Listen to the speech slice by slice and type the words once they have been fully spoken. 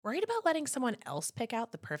Worried about letting someone else pick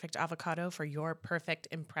out the perfect avocado for your perfect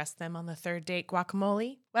impress them on the third date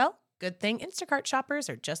guacamole? Well, good thing Instacart shoppers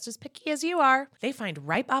are just as picky as you are. They find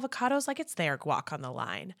ripe avocados like it's their guac on the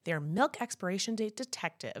line. They're milk expiration date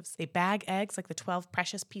detectives. They bag eggs like the 12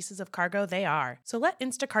 precious pieces of cargo they are. So let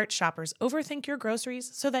Instacart shoppers overthink your groceries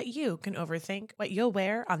so that you can overthink what you'll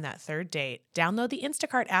wear on that third date. Download the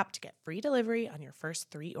Instacart app to get free delivery on your first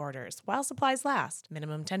 3 orders while supplies last.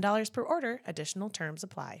 Minimum $10 per order. Additional terms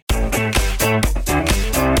apply.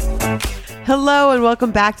 Hello and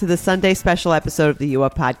welcome back to the Sunday special episode of the U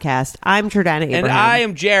Up Podcast. I'm Jordana Abraham. And I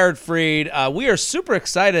am Jared Freed. We are super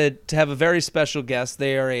excited to have a very special guest.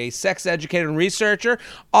 They are a sex educator and researcher,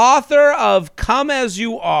 author of Come As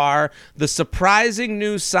You Are, the surprising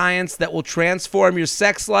new science that will transform your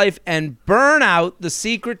sex life and burn out, the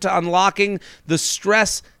secret to unlocking the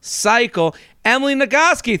stress cycle. Emily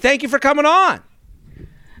Nagoski, thank you for coming on.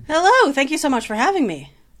 Hello. Thank you so much for having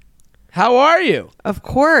me. How are you? Of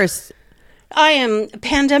course. I am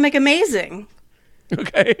pandemic amazing.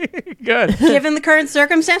 Okay, good. Given the current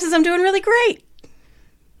circumstances, I'm doing really great.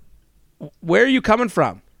 Where are you coming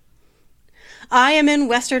from? I am in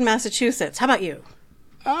Western Massachusetts. How about you?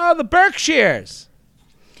 Oh, the Berkshires.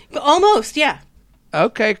 Almost, yeah.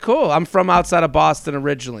 Okay, cool. I'm from outside of Boston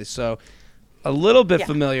originally, so a little bit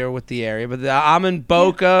familiar with the area. But I'm in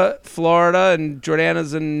Boca, Florida, and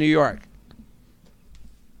Jordana's in New York.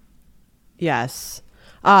 Yes.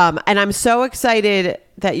 And I'm so excited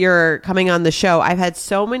that you're coming on the show. I've had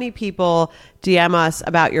so many people DM us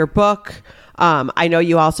about your book. I know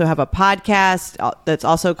you also have a podcast that's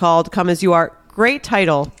also called Come As You Are. Great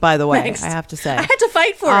title, by the way, Thanks. I have to say. I had to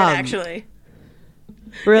fight for it, actually.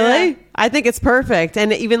 Really? Yeah. I think it's perfect.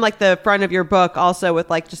 And even like the front of your book also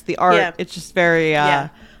with like just the art, it's just very,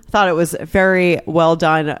 I thought it was very well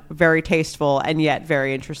done, very tasteful, and yet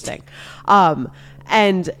very interesting.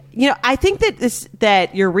 And, you know, I think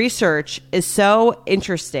that your research is so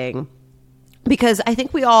interesting because I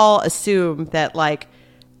think we all assume that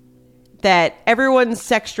that everyone's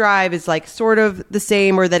sex drive is like sort of the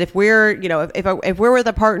same, or that if we're, you know, if we're with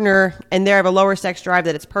a partner and they have a lower sex drive,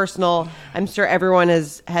 that it's personal. I'm sure everyone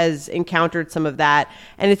has encountered some of that.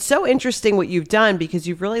 And it's so interesting what you've done because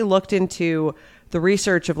you've really looked into the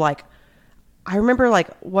research of like, I remember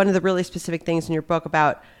like one of the really specific things in your book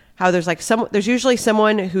about how there's like there's usually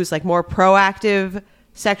someone who's like more proactive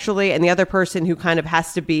sexually and the other person who kind of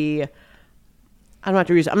has to be, I'm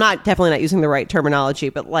definitely not using the right terminology,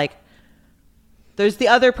 but like there's the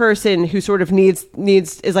other person who sort of needs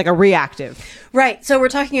is like a reactive. Right. So we're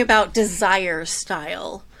talking about desire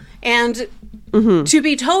style. And to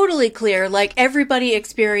be totally clear, like everybody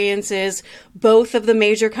experiences both of the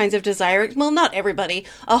major kinds of desire. Well, not everybody,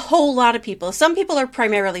 a whole lot of people. Some people are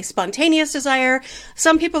primarily spontaneous desire.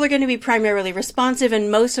 Some people are going to be primarily responsive,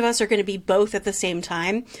 and most of us are going to be both at the same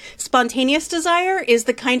time. Spontaneous desire is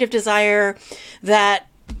the kind of desire that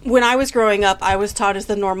when I was growing up, I was taught as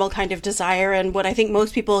the normal kind of desire. And what I think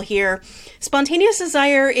most people hear, spontaneous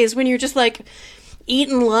desire is when you're just like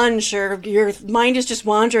eating lunch or your mind is just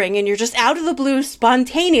wandering and you're just out of the blue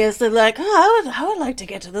spontaneously like, oh, I would like to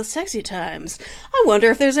get to the sexy times. I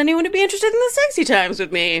wonder if there's anyone to be interested in the sexy times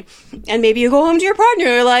with me. And maybe you go home to your partner,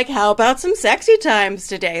 you're like, how about some sexy times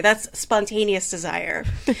today? That's spontaneous desire.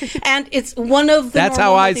 And it's one of the That's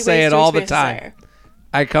how I say it all the time. Desire.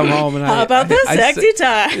 I come home and how about the sexy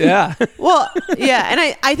time? Yeah. Well, yeah.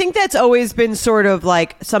 And I think that's always been sort of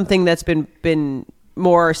like something that's been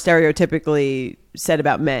more stereotypically said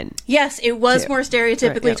about men. Yes, it was more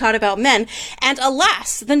stereotypically taught about men. And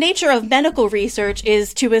alas, the nature of medical research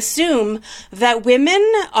is to assume that women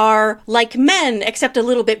are like men, except a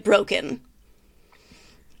little bit broken.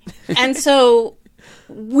 And so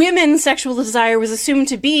women's sexual desire was assumed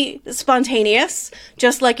to be spontaneous,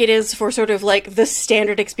 just like it is for sort of like the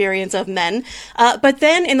standard experience of men. But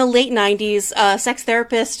then in the late 90s, a sex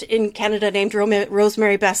therapist in Canada named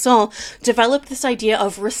Rosemary Basson developed this idea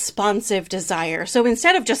of responsive desire. So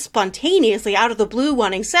instead of just spontaneously out of the blue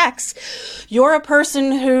wanting sex, you're a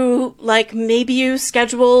person who, like, maybe you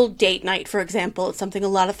schedule date night, for example. It's something a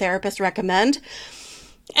lot of therapists recommend.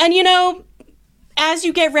 And, you know, as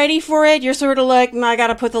you get ready for it, you're sort of like, I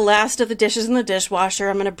gotta put the last of the dishes in the dishwasher.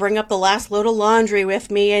 I'm gonna bring up the last load of laundry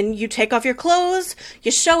with me. And you take off your clothes,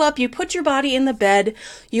 you show up, you put your body in the bed,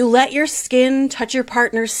 you let your skin touch your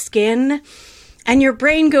partner's skin, and your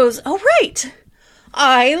brain goes, oh, right,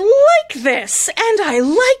 I like this, and I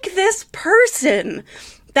like this person.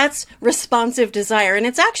 That's responsive desire. And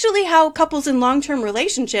it's actually how couples in long-term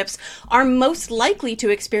relationships are most likely to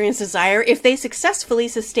experience desire if they successfully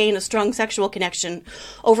sustain a strong sexual connection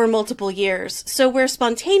over multiple years. So where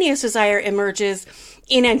spontaneous desire emerges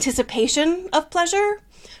in anticipation of pleasure.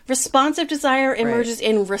 Responsive desire emerges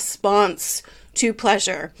in response to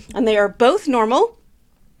pleasure. And they are both normal,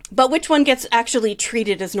 but which one gets actually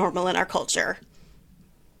treated as normal in our culture?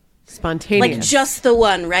 Spontaneous. Like just the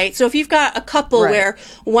one, right? So if you've got a couple where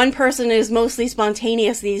one person is mostly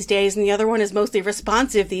spontaneous these days and the other one is mostly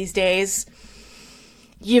responsive these days,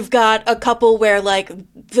 you've got a couple where like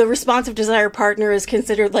the responsive desire partner is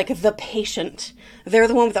considered like the patient. They're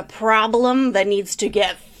the one with a problem that needs to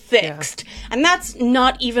get fixed. Yeah. And that's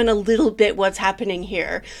not even a little bit what's happening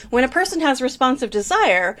here. When a person has responsive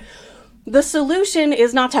desire, the solution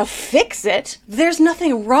is not to fix it. There's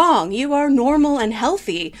nothing wrong. You are normal and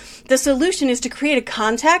healthy. The solution is to create a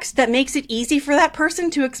context that makes it easy for that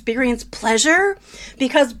person to experience pleasure,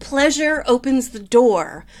 because pleasure opens the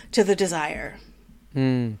door to the desire.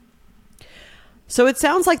 So it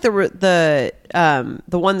sounds like the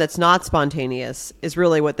one that's not spontaneous is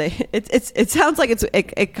really what they. It sounds like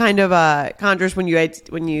it kind of conjures when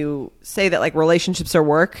you say that like relationships are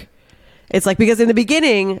work. It's like, because in the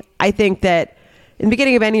beginning, I think that in the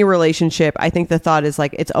beginning of any relationship, I think the thought is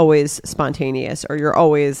like it's always spontaneous, or you're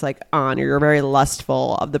always like on, or you're very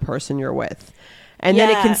lustful of the person you're with. And then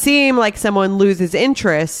it can seem like someone loses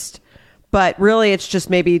interest, but really it's just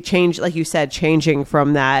maybe change, like you said, changing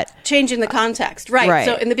from that. Changing the context, right.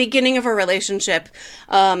 So in the beginning of a relationship,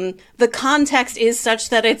 the context is such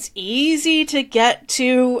that it's easy to get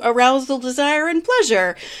to arousal, desire, and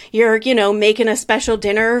pleasure. You're, making a special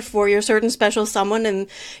dinner for your certain special someone, and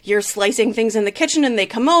you're slicing things in the kitchen, and they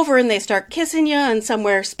come over and they start kissing you and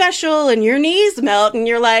somewhere special, and your knees melt, and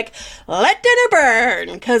you're like, let dinner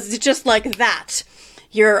burn, because it's just like that.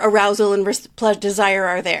 Your arousal and desire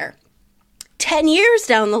are there. 10 years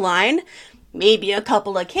down the line, maybe a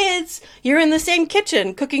couple of kids, you're in the same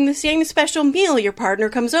kitchen cooking the same special meal. Your partner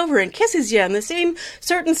comes over and kisses you in the same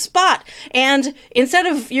certain spot. And instead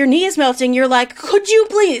of your knees melting, you're like, could you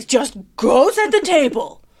please just go set the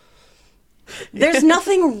table? There's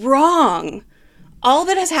nothing wrong. All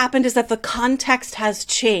that has happened is that the context has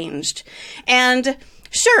changed. And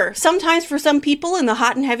sure, sometimes for some people in the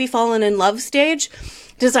hot and heavy fallen in love stage,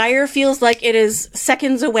 desire feels like it is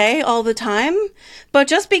seconds away all the time, but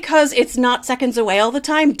just because it's not seconds away all the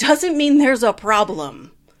time doesn't mean there's a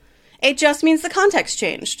problem. It just means the context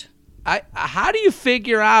changed. How do you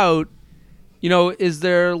figure out, is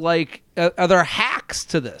there like, are there hacks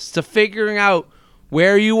to this, to figuring out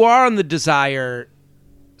where you are on the desire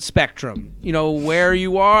spectrum? Where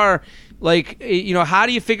you are, like, how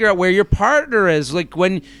do you figure out where your partner is? Like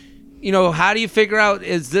when, how do you figure out,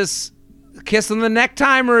 is this kiss on the neck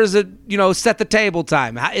time, or is it, set the table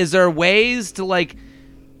time? Is there ways to like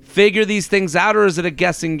figure these things out, or is it a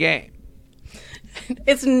guessing game?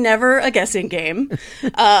 It's never a guessing game.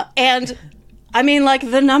 And I mean, like,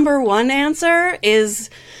 the number one answer is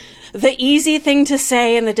the easy thing to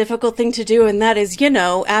say and the difficult thing to do. And that is,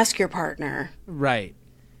 ask your partner. Right.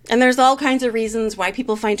 And there's all kinds of reasons why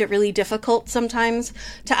people find it really difficult sometimes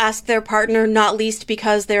to ask their partner, not least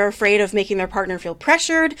because they're afraid of making their partner feel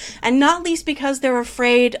pressured, and not least because they're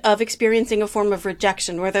afraid of experiencing a form of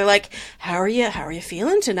rejection where they're like, how are you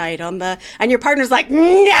feeling tonight and your partner's like,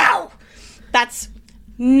 no! That's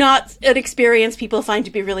not an experience people find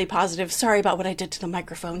to be really positive. Sorry about what I did to the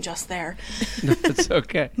microphone just there. No, it's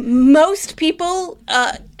okay. Most people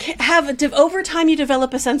over time you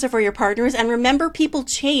develop a sense of where your partner is, and remember, people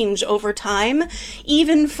change over time,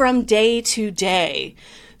 even from day to day.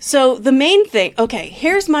 So the main thing, okay,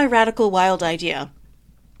 here's my radical wild idea.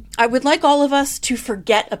 I would like all of us to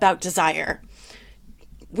forget about desire.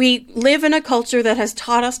 We live in a culture that has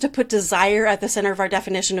taught us to put desire at the center of our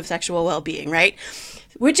definition of sexual well-being, right?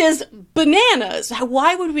 Which is bananas.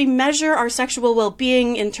 Why would we measure our sexual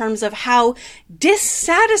well-being in terms of how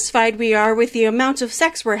dissatisfied we are with the amount of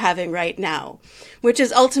sex we're having right now? Which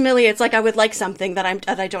is ultimately, it's like, I would like something that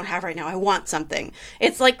I don't have right now. I want something.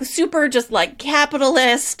 It's like super just like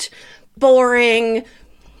capitalist, boring,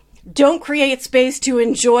 don't create space to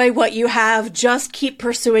enjoy what you have. Just keep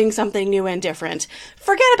pursuing something new and different.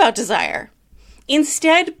 Forget about desire.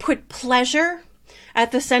 Instead, put pleasure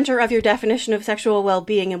at the center of your definition of sexual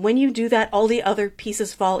well-being. And when you do that, all the other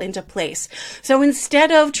pieces fall into place. So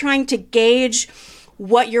instead of trying to gauge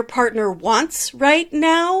what your partner wants right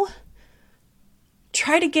now,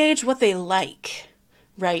 try to gauge what they like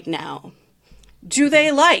right now. Do they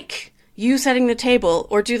like you setting the table,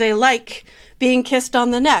 or do they like being kissed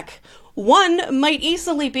on the neck? One might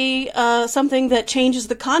easily be something that changes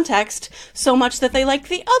the context so much that they like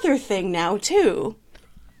the other thing now too.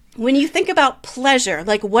 When you think about pleasure,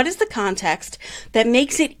 like, what is the context that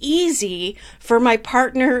makes it easy for my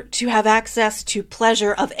partner to have access to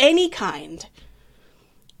pleasure of any kind?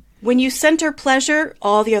 When you center pleasure,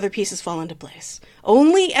 all the other pieces fall into place.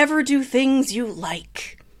 Only ever do things you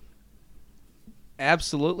like.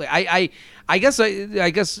 Absolutely. I guess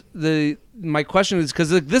my question is because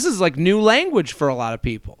this is like new language for a lot of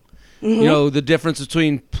people. Mm-hmm. You know, the difference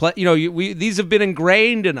between these have been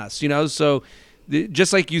ingrained in us. You know, so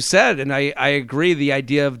just like you said, and I agree, the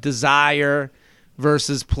idea of desire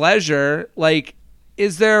versus pleasure. Like,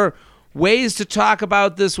 is there ways to talk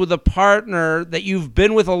about this with a partner that you've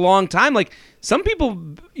been with a long time? Like, some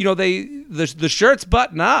people, you know, the shirts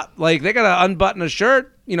button up. Like, they got to unbutton a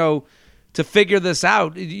shirt, you know, to figure this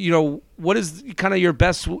out. You know, what is kind of your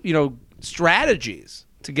best, you know, strategies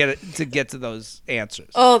to get to those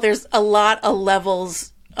answers? Oh, there's a lot of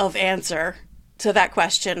levels of answer to that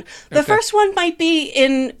question. The first one might be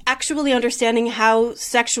in actually understanding how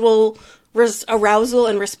sexual arousal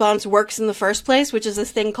and response works in the first place, which is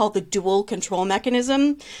this thing called the dual control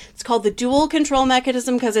mechanism. It's called the dual control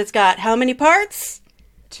mechanism because it's got how many parts?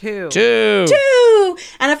 Two.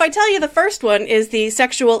 And if I tell you the first one is the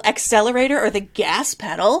sexual accelerator or the gas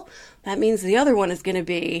pedal, that means the other one is going to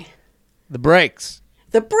be the brakes.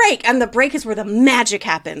 The brake. And the brake is where the magic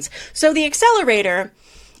happens. So the accelerator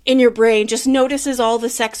in your brain just notices all the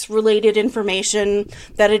sex-related information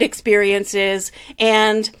that it experiences,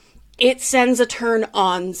 and it sends a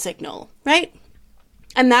turn-on signal, right?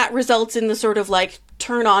 And that results in the sort of like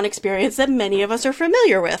turn-on experience that many of us are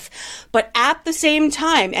familiar with. But at the same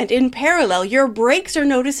time, and in parallel, your brakes are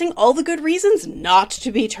noticing all the good reasons not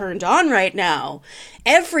to be turned on right now.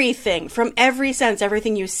 Everything from every sense,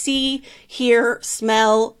 everything you see, hear,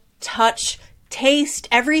 smell, touch, taste,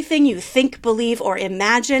 everything you think, believe, or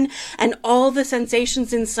imagine, and all the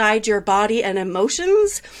sensations inside your body and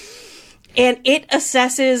emotions. And it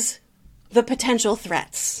assesses the potential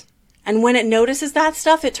threats. And when it notices that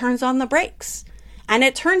stuff, it turns on the brakes. And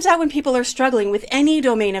it turns out when people are struggling with any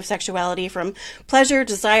domain of sexuality, from pleasure,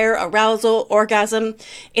 desire, arousal, orgasm,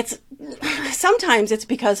 sometimes it's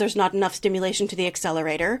because there's not enough stimulation to the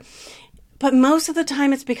accelerator. But most of the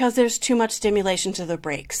time it's because there's too much stimulation to the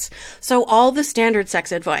brakes. So all the standard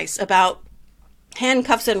sex advice about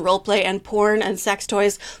handcuffs and role play and porn and sex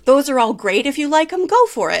toys, those are all great. If you like them, go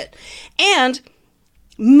for it. And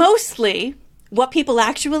mostly what people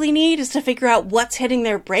actually need is to figure out what's hitting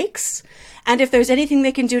their brakes and if there's anything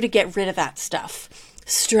they can do to get rid of that stuff.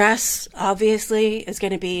 Stress, obviously, is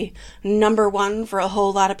going to be number one for a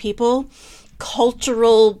whole lot of people.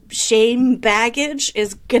 Cultural shame baggage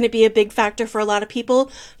is going to be a big factor for a lot of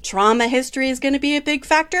people. Trauma history is going to be a big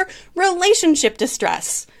factor. Relationship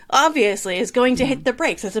distress, obviously, is going to hit the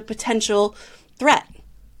brakes as a potential threat.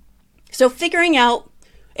 So figuring out,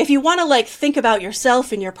 if you want to like think about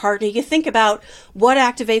yourself and your partner, you think about what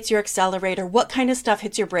activates your accelerator, what kind of stuff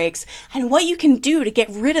hits your brakes, and what you can do to get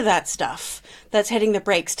rid of that stuff that's hitting the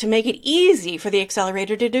brakes to make it easy for the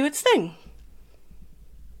accelerator to do its thing.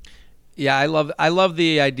 Yeah, I love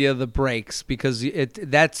the idea of the brakes, because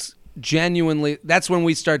that's when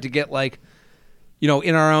we start to get like, you know,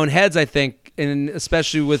 in our own heads, I think, and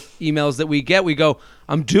especially with emails that we get, we go,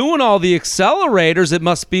 I'm doing all the accelerators. It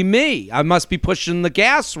must be me. I must be pushing the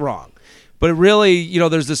gas wrong. But really, you know,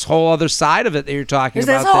 there's this whole other side of it that you're talking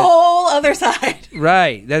about. There's this whole other side.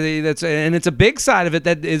 Right. And it's a big side of it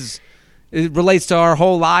that it relates to our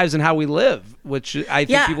whole lives and how we live, which I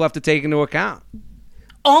think people have to take into account.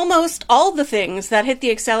 Almost all the things that hit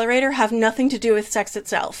the accelerator have nothing to do with sex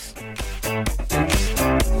itself.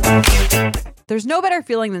 There's no better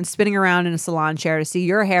feeling than spinning around in a salon chair to see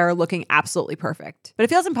your hair looking absolutely perfect. But it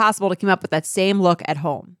feels impossible to come up with that same look at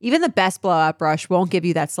home. Even the best blowout brush won't give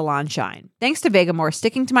you that salon shine. Thanks to Vegamore,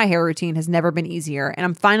 sticking to my hair routine has never been easier, and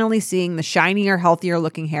I'm finally seeing the shinier, healthier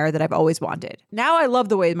looking hair that I've always wanted. Now I love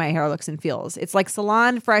the way my hair looks and feels. It's like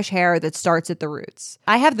salon fresh hair that starts at the roots.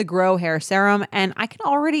 I have the Grow Hair Serum, and I can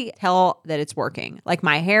already tell that it's working. Like,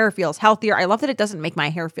 my hair feels healthier. I love that it doesn't make my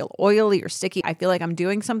hair feel oily or sticky. I feel like I'm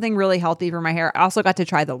doing something really healthy for my hair. I also got to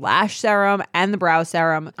try the lash serum and the brow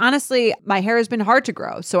serum. Honestly, my hair has been hard to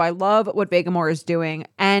grow, so I love what Vegamore is doing,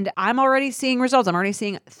 and I'm already seeing results. I'm already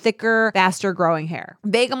seeing thicker, faster growing hair.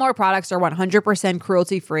 Vegamore products are 100%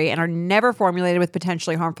 cruelty-free and are never formulated with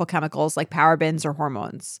potentially harmful chemicals like parabens or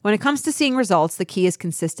hormones. When it comes to seeing results, the key is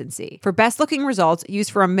consistency. For best-looking results, use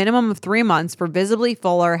for a minimum of 3 months for visibly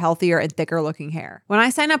fuller, healthier, and thicker-looking hair. When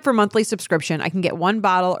I sign up for monthly subscription, I can get 1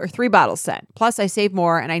 bottle or 3 bottles sent. Plus, I save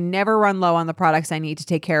more, and I never run low on the products I need to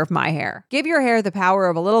take care of my hair. Give your hair the power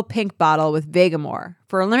of a little pink bottle with Vegamore.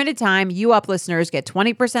 For a limited time, You Up listeners get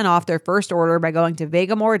 20% off their first order by going to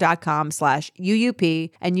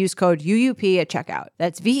vegamore.com/UUP and use code UUP at checkout.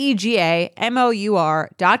 That's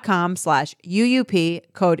VEGAMOUR.com/UUP,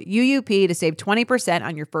 code UUP to save 20%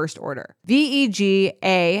 on your first order.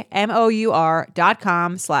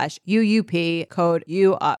 VEGAMOUR.com/UUP, code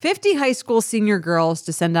UUP. 50 high school senior girls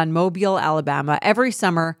descend on Mobile, Alabama every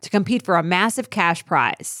summer to compete for a massive cash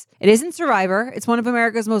prize. It isn't Survivor. It's one of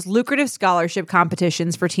America's most lucrative scholarship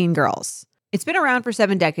competitions for teen girls. It's been around for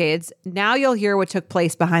 7 decades. Now you'll hear what took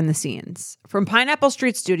place behind the scenes. From Pineapple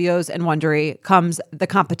Street Studios and Wondery comes The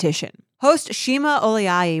Competition. Host Shima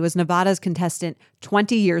Oliai was Nevada's contestant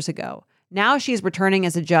 20 years ago. Now she's returning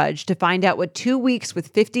as a judge to find out what 2 weeks with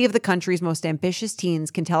 50 of the country's most ambitious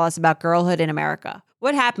teens can tell us about girlhood in America.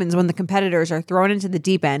 What happens when the competitors are thrown into the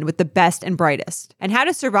deep end with the best and brightest? And how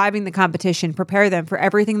does surviving the competition prepare them for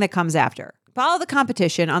everything that comes after? Follow The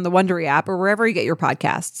Competition on the Wondery app or wherever you get your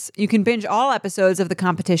podcasts. You can binge all episodes of The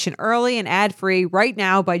Competition early and ad-free right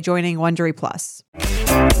now by joining Wondery Plus.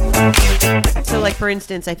 So, like, for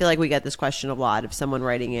instance, I feel like we get this question a lot of someone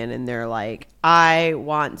writing in and they're like, I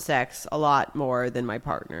want sex a lot more than my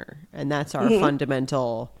partner. And that's our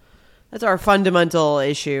fundamental... That's our fundamental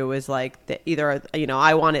issue is like the, either, you know,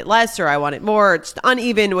 I want it less or I want it more. It's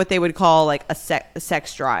uneven, what they would call like a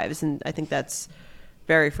sex drives. And I think that's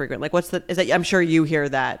very frequent. Like I'm sure you hear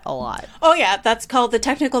that a lot. Oh yeah, that's called, the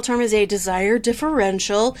technical term is a desire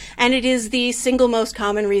differential. And it is the single most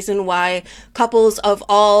common reason why couples of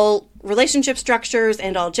all relationship structures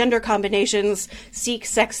and all gender combinations seek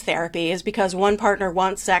sex therapy, is because one partner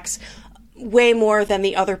wants sex way more than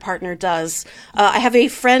the other partner does. I have a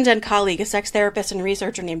friend and colleague, a sex therapist and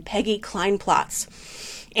researcher named Peggy Kleinplatz,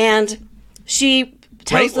 and she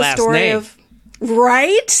tells the story of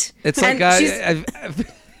right. It's like I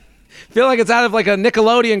feel like it's out of like a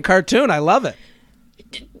Nickelodeon cartoon. I love it.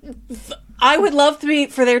 I would love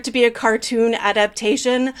for there to be a cartoon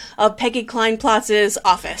adaptation of Peggy Kleinplatz's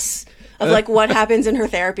office. Of like what happens in her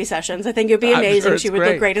therapy sessions. I think it would be amazing. She would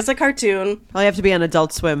look great as a cartoon. Probably have to be on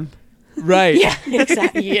Adult Swim. Right. Yeah,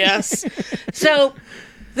 exactly. Yes. So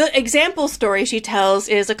the example story she tells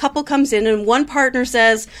is a couple comes in and one partner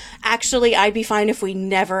says, actually, I'd be fine if we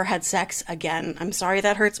never had sex again. I'm sorry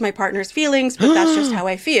that hurts my partner's feelings, but that's just how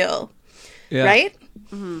I feel. Yeah. Right?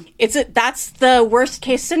 Mm-hmm. That's the worst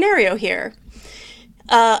case scenario here.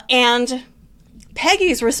 And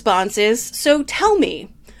Peggy's response is, so tell me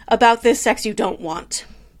about this sex you don't want.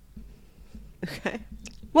 Okay.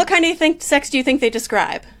 What kind of sex do you think they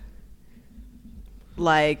describe?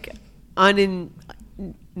 Like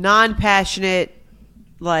non-passionate,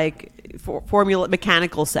 like formula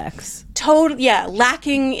mechanical sex.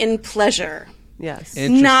 Lacking in pleasure. Yes.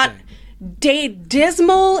 Not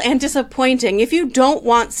dismal and disappointing. If you don't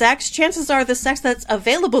want sex, chances are the sex that's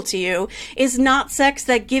available to you is not sex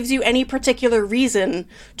that gives you any particular reason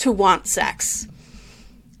to want sex.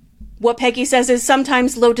 What Peggy says is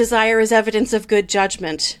sometimes low desire is evidence of good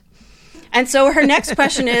judgment. And so her next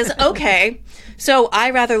question is, okay, so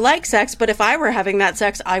I rather like sex, but if I were having that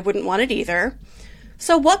sex, I wouldn't want it either.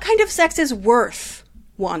 So what kind of sex is worth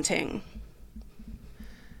wanting?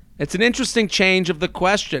 It's an interesting change of the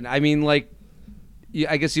question. I mean, like,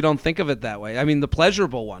 I guess you don't think of it that way. I mean, the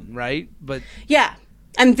pleasurable one, right? But yeah.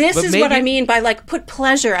 And this is what I mean by, like, put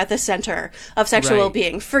pleasure at the center of sexual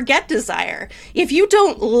well-being. Forget desire. If you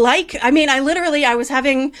don't like, I was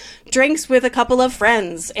having drinks with a couple of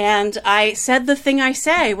friends, and I said the thing I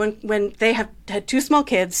say when they had 2 small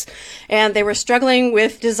kids, and they were struggling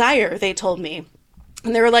with desire, they told me.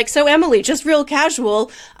 And they were like, so Emily, just real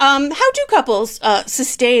casual, how do couples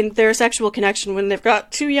sustain their sexual connection when they've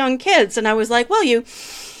got 2 young kids? And I was like, well, you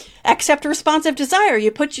accept responsive desire.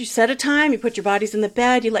 You set a time, you put your bodies in the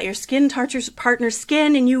bed, you let your skin touch your partner's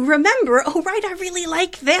skin, and you remember, oh, right, I really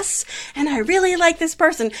like this, and I really like this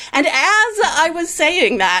person. And as I was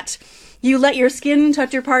saying that, you let your skin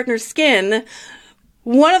touch your partner's skin,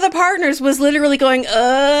 one of the partners was literally going, leaning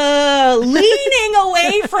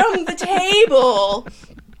away from the table.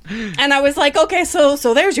 And I was like, okay, so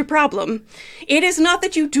there's your problem. It is not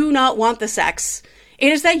that you do not want the sex.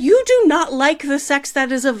 It is that you do not like the sex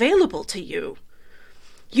that is available to you.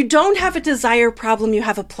 You don't have a desire problem, you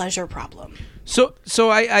have a pleasure problem. So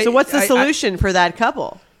what's the solution for that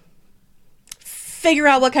couple? Figure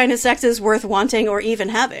out what kind of sex is worth wanting or even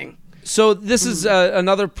having. So this is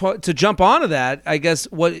another point to jump onto that. I guess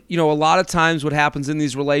a lot of times what happens in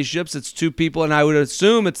these relationships, it's 2 people, and I would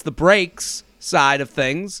assume it's the breaks side of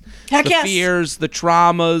things. Heck the yes. fears, the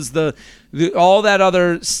traumas, the all that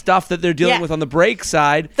other stuff that they're dealing with on the break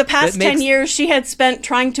side. The past 10 years she had spent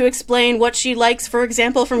trying to explain what she likes, for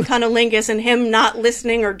example, from cunnilingus, and him not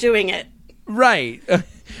listening or doing it. Right.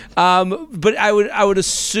 But I would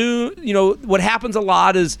assume, what happens a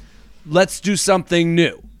lot is, let's do something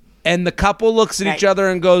new. And the couple looks at each other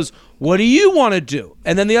and goes, what do you want to do?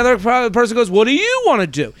 And then the other person goes, what do you want to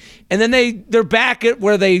do? And then they're back at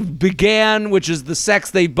where they began, which is the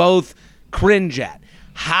sex they both cringe at.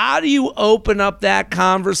 How do you open up that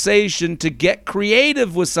conversation to get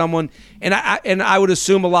creative with someone? And I would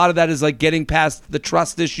assume a lot of that is like getting past the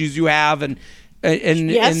trust issues you have and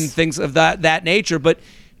things of that nature. But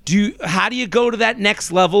how do you go to that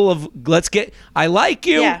next level of I like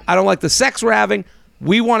you. Yeah. I don't like the sex we're having.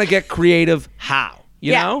 We want to get creative. How?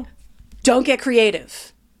 You know? Don't get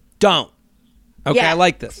creative. Don't. Okay, I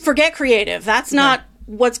like this. Forget creative. That's not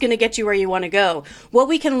what's going to get you where you want to go. What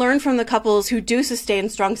we can learn from the couples who do sustain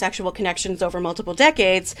strong sexual connections over multiple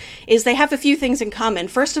decades is they have a few things in common.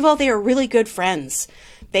 First of all, they are really good friends.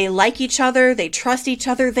 They like each other. They trust each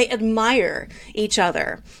other. They admire each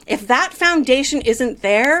other. If that foundation isn't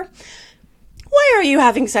there, why are you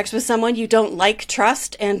having sex with someone you don't like,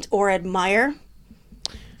 trust, or admire?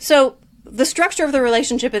 So the structure of the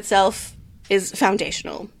relationship itself is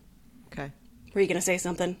foundational. Okay. Were you going to say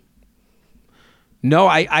something? No,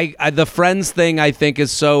 I the friends thing I think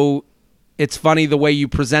is so, it's funny the way you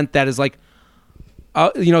present that is like,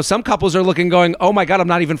 some couples are looking going, oh my God, I'm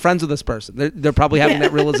not even friends with this person. They're probably having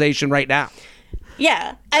that realization right now.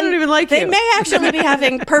 Yeah. I don't even like they you. They may actually be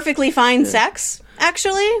having perfectly fine sex,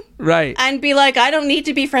 actually. Right. And be like, I don't need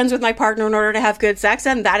to be friends with my partner in order to have good sex,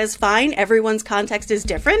 and that is fine. Everyone's context is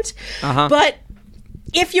different. Uh-huh. But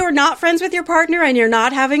if you're not friends with your partner and you're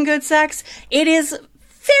not having good sex, it is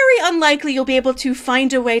very unlikely you'll be able to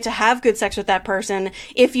find a way to have good sex with that person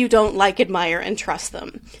if you don't like, admire, and trust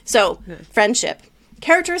them. So, friendship.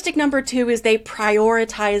 Characteristic number 2 is they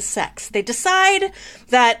prioritize sex. They decide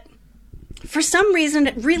that for some reason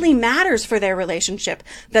it really matters for their relationship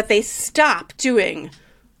that they stop doing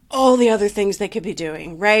all the other things they could be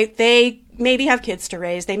doing, right? They maybe have kids to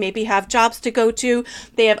raise. They maybe have jobs to go to.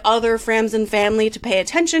 They have other friends and family to pay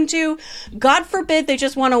attention to. God forbid they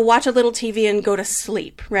just want to watch a little TV and go to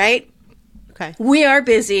sleep, right? Okay. We are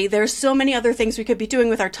busy. There's so many other things we could be doing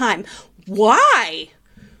with our time. Why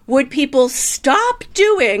would people stop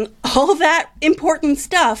doing all that important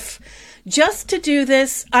stuff just to do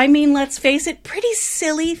this, I mean, let's face it, pretty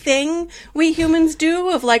silly thing we humans do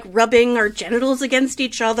of like rubbing our genitals against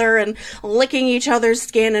each other and licking each other's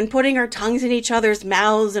skin and putting our tongues in each other's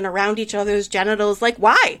mouths and around each other's genitals? Like,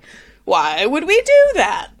 why? Why would we do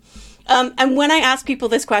that? And when I ask people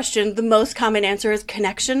this question, the most common answer is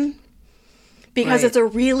connection. Because it's a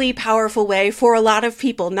really powerful way for a lot of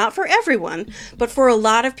people, not for everyone, but for a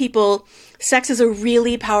lot of people, sex is a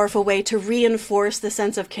really powerful way to reinforce the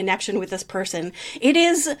sense of connection with this person. It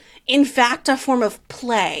is, in fact, a form of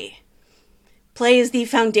play. Play is the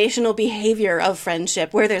foundational behavior of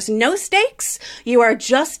friendship, where there's no stakes. You are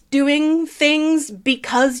just doing things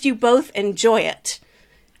because you both enjoy it.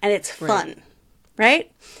 And it's fun, right?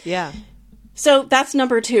 Yeah. So that's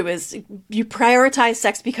number 2, is you prioritize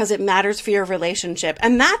sex because it matters for your relationship.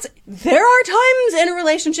 And there are times in a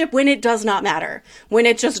relationship when it does not matter. When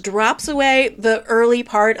it just drops away. The early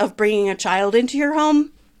part of bringing a child into your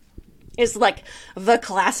home is like the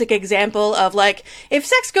classic example of like, if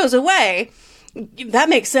sex goes away, that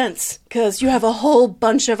makes sense because you have a whole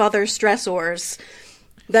bunch of other stressors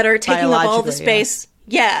that are taking up all the space.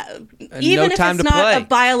 Yeah, even if it's not a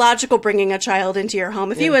biological bringing a child into your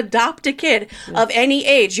home. If you adopt a kid of any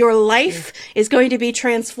age, your life is going to be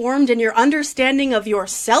transformed, and your understanding of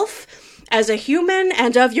yourself as a human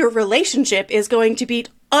and of your relationship is going to be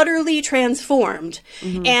utterly transformed.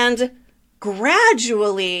 Mm-hmm. And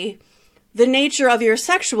gradually, the nature of your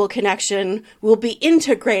sexual connection will be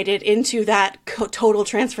integrated into that total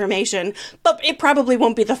transformation. But it probably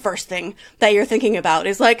won't be the first thing that you're thinking about.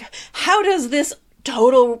 Is like, how does this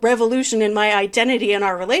total revolution in my identity and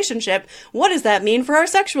our relationship, what does that mean for our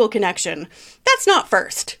sexual connection? That's not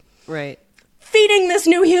first. Right. Feeding this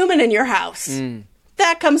new human in your house.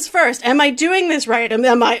 That comes first. Am I doing this right?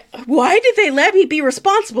 Why did they let me be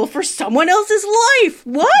responsible for someone else's life?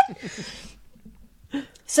 What?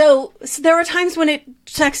 So there are times when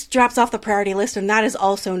sex drops off the priority list, and that is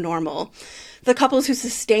also normal. The couples who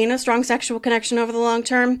sustain a strong sexual connection over the long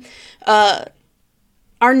term,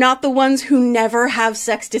 are not the ones who never have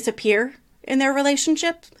sex disappear in their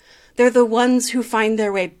relationship. They're the ones who find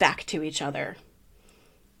their way back to each other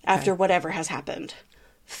after whatever has happened.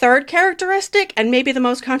 Third characteristic, and maybe the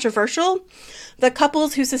most controversial, the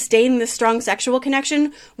couples who sustain this strong sexual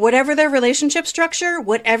connection, whatever their relationship structure,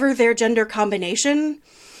 whatever their gender combination,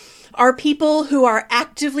 are people who are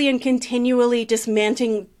actively and continually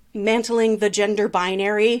dismantling the gender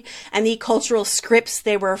binary and the cultural scripts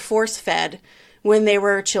they were force-fed when they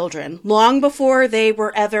were children, long before they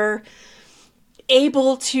were ever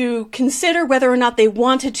able to consider whether or not they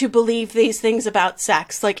wanted to believe these things about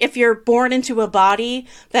sex. Like, if you're born into a body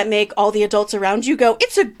that make all the adults around you go,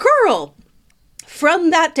 it's a girl, from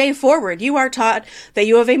that day forward, you are taught that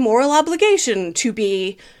you have a moral obligation to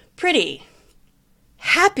be pretty,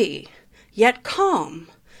 happy, yet calm,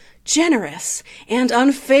 generous, and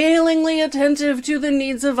unfailingly attentive to the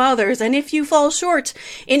needs of others. And if you fall short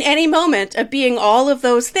in any moment of being all of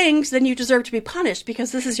those things, then you deserve to be punished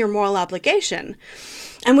because this is your moral obligation.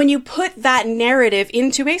 And when you put that narrative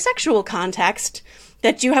into a sexual context,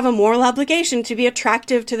 that you have a moral obligation to be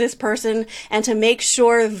attractive to this person and to make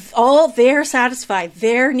sure all they're satisfied,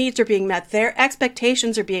 their needs are being met, their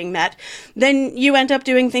expectations are being met, then you end up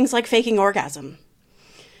doing things like faking orgasm.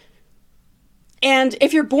 And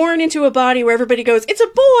if you're born into a body where everybody goes, it's a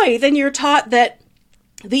boy, then you're taught that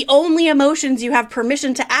the only emotions you have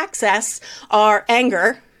permission to access are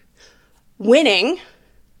anger, winning,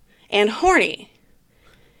 and horny.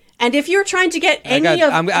 And if you're trying to get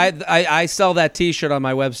I sell that T-shirt on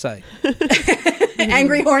my website.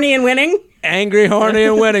 Angry, horny, and winning? Angry, horny,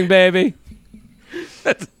 and winning, baby.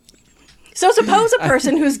 So suppose a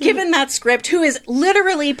person who's given that script, who is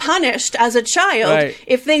literally punished as a child, right,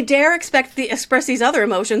 if they dare express these other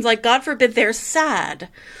emotions, like God forbid they're sad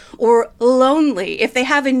or lonely, if they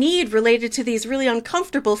have a need related to these really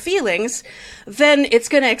uncomfortable feelings, then it's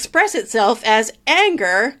going to express itself as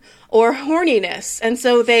anger or horniness. And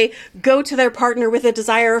so they go to their partner with a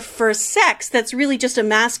desire for sex that's really just a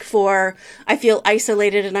mask for, I feel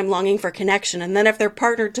isolated and I'm longing for connection. And then if their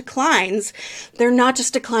partner declines, they're not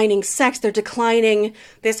just declining sex, they're declining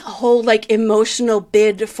this whole like emotional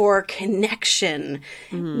bid for connection.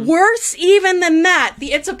 Mm-hmm. Worse even than that,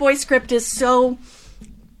 the It's a Boy script is so,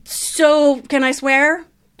 can I swear?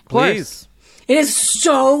 Please. It is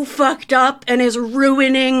so fucked up and is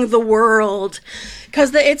ruining the world.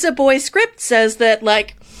 Because the It's a Boy script says that,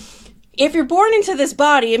 like, if you're born into this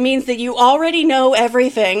body, it means that you already know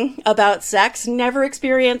everything about sex, never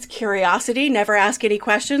experience curiosity, never ask any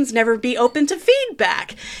questions, never be open to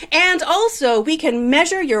feedback. And also, we can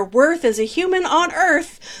measure your worth as a human on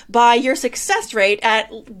Earth by your success rate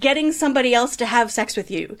at getting somebody else to have sex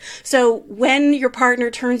with you. So when your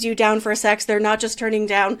partner turns you down for sex, they're not just turning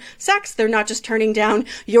down sex, they're not just turning down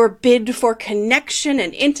your bid for connection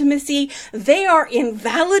and intimacy, they are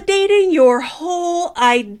invalidating your whole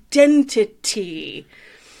identity.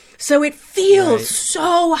 So it feels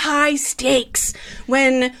so high stakes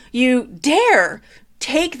when you dare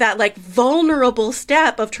take that like vulnerable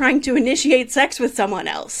step of trying to initiate sex with someone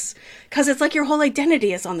else, because it's like your whole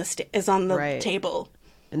identity is on the table.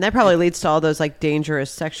 And that probably leads to all those like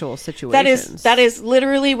dangerous sexual situations. That is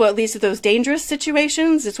literally what leads to those dangerous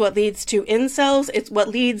situations. It's what leads to incels. It's what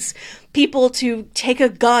leads people to take a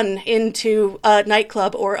gun into a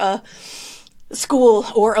nightclub or a school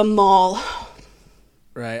or a mall.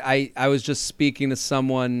 Right. I was just speaking to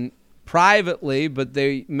someone privately, but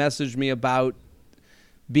they messaged me about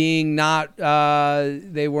being not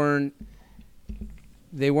they weren't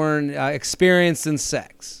experienced in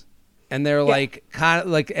sex, and they're like kind of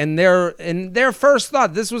like, and their first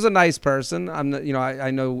thought, this was a nice person. I'm not,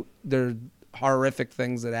 I know there are horrific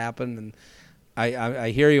things that happen, and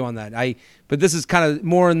I hear you on that. But this is kind of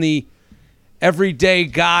more in the everyday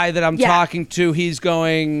guy that I'm talking to. He's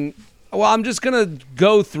going, well, I'm just going to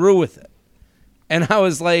go through with it. And I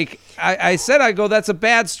was like, I said, that's a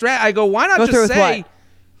bad strat. I go, why not go just say,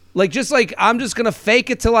 like, I'm just going to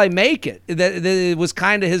fake it till I make it. That it was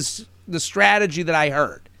kind of the strategy that I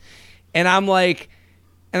heard. And I'm like,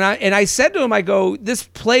 and I said to him, I go, this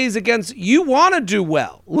plays against, you want to do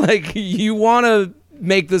well. Like, you want to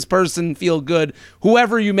make this person feel good,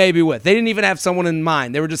 whoever you may be with. They didn't even have someone in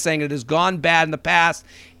mind. They were just saying it has gone bad in the past.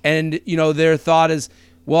 And, their thought is,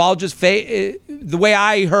 well, I'll just fake the way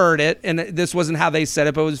I heard it. And this wasn't how they said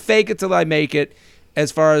it, but it was fake it till I make it,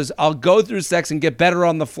 as far as I'll go through sex and get better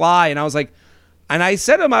on the fly. And I was like, and I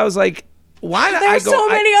said to him, I was like, why not? There's so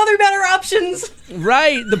many other better options.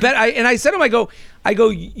 Right. And I said to him, I go,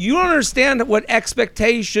 you don't understand what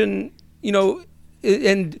expectation,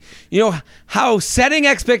 and how setting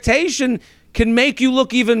expectation can make you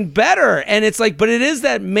look even better. And it's like, but it is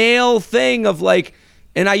that male thing of like,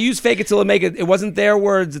 and I use fake it till I make it. It wasn't their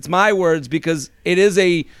words, it's my words, because it is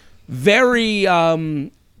a very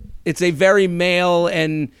it's a very male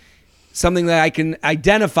and something that I can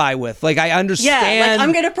identify with. Like, I understand. Yeah, like,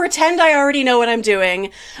 I'm going to pretend I already know what I'm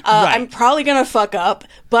doing. Right. I'm probably going to fuck up,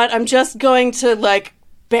 but I'm just going to, like,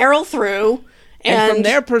 barrel through and from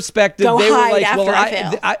their perspective, go they were hide like, after well, I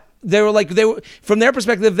fail. they were from their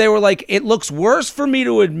perspective, they were like, it looks worse for me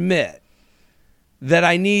to admit that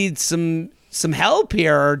I need some help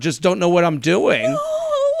here, or just don't know what I'm doing.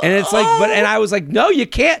 And it's like, and I was like, no, you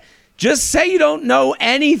can't. Just say you don't know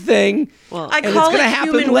anything. Well, and it's going to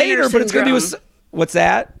happen later, but it's going to be what's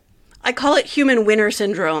that? I call it human winner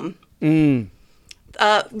syndrome. The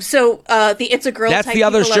it's a girl. That's type the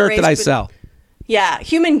other people shirt that I sell. Yeah,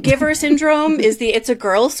 human giver syndrome is the it's a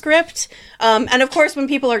girl script. And of course, when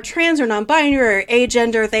people are trans or non-binary or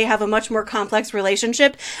agender, they have a much more complex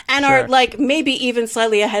relationship and are like maybe even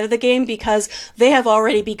slightly ahead of the game because they have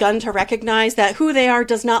already begun to recognize that who they are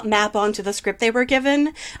does not map onto the script they were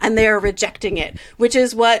given and they are rejecting it, which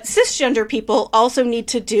is what cisgender people also need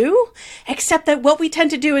to do. Except that what we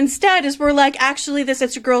tend to do instead is we're like, actually, this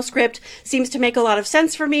it's a girl script seems to make a lot of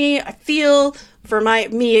sense for me. I feel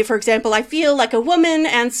for example, I feel like a woman,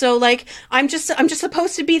 and so like I'm just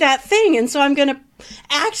supposed to be that thing, and so I'm gonna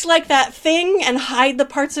act like that thing and hide the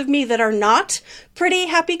parts of me that are not pretty,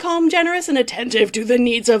 happy, calm, generous, and attentive to the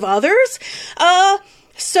needs of others,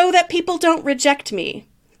 so that people don't reject me.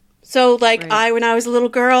 So like when I was a little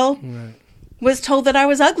girl, was told that I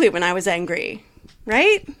was ugly when I was angry,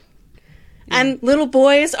 right? Yeah. And little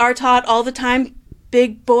boys are taught all the time,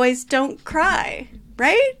 big boys don't cry,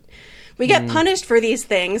 right? We get punished for these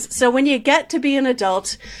things. So when you get to be an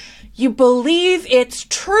adult, you believe it's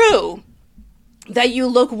true that you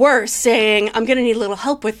look worse saying, I'm going to need a little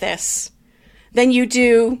help with this, than you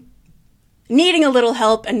do needing a little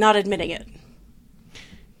help and not admitting it.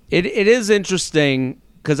 It is interesting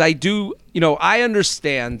because I do, I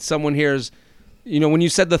understand someone hears, when you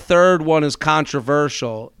said the third one is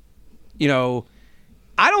controversial, I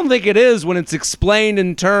don't think it is when it's explained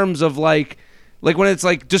in terms of like when it's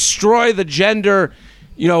like destroy the gender,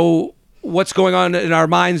 what's going on in our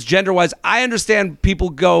minds gender-wise. I understand people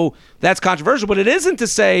go, that's controversial, but it isn't to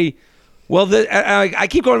say, well, I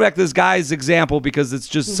keep going back to this guy's example because it's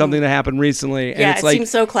just something that happened recently. And it's it seems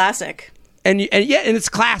so classic. And it's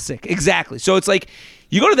classic, exactly. So it's like,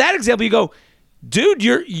 you go to that example, you go, dude,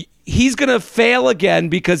 he's going to fail again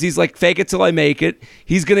because he's like, fake it till I make it.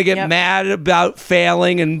 He's going to get mad about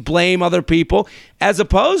failing and blame other people, as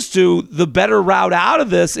opposed to the better route out of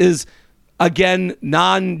this is, again,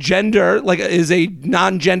 non-gender, like is a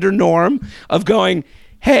non-gender norm of going,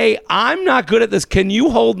 hey, I'm not good at this. Can you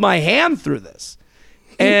hold my hand through this?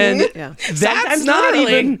 And that's not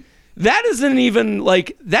even... That isn't even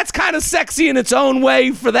like, that's kind of sexy in its own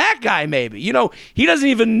way for that guy, maybe. He doesn't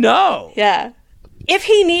even know. Yeah. If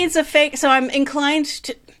he needs a fake, so I'm inclined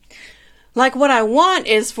to, like, what I want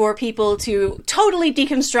is for people to totally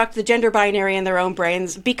deconstruct the gender binary in their own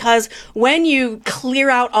brains, because when you clear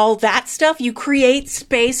out all that stuff, you create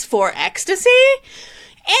space for ecstasy.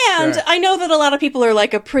 And I know that a lot of people are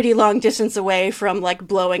like a pretty long distance away from like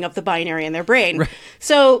blowing up the binary in their brain. Right.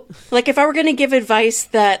 So like if I were going to give advice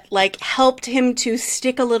that like helped him to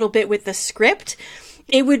stick a little bit with the script,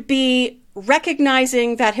 it would be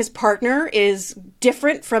recognizing that his partner is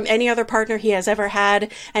different from any other partner he has ever had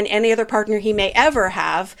and any other partner he may ever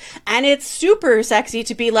have. And it's super sexy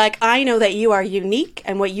to be like, I know that you are unique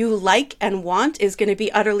and what you like and want is going to be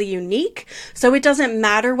utterly unique. So it doesn't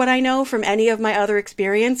matter what I know from any of my other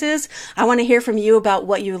experiences. I want to hear from you about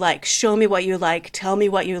what you like. Show me what you like. Tell me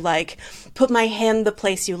what you like. Put my hand the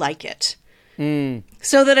place you like it.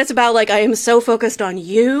 So that it's about like, I am so focused on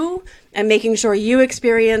you and making sure you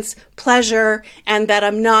experience pleasure and that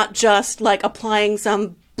I'm not just like applying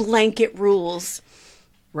some blanket rules.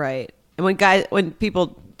 Right. And when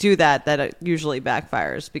people do that usually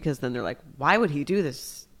backfires because then they're like, why would he do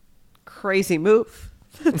this crazy move?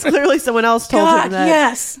 It's clearly someone else told him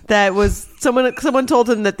that. That was someone told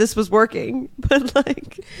him that this was working. But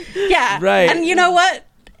like, yeah. Right. And you know what?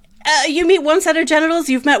 You meet one set of genitals,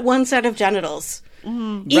 you've met one set of genitals.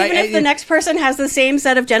 Even if the next person has the same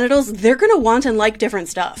set of genitals, they're going to want and like different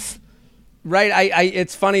stuff. Right.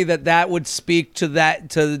 It's funny that would speak to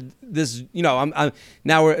this, I'm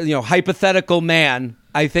now we're, hypothetical man.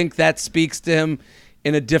 I think that speaks to him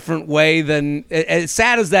in a different way than, as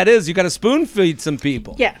sad as that is, you got to spoon feed some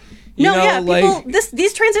people. Yeah.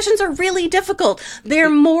 These transitions are really difficult. They're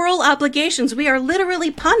moral obligations. We are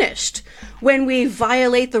literally punished when we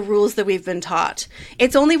violate the rules that we've been taught.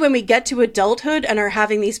 It's only when we get to adulthood and are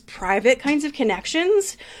having these private kinds of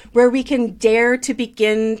connections where we can dare to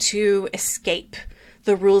begin to escape the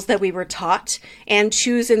the rules that we were taught and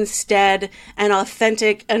choose instead an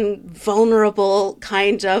authentic and vulnerable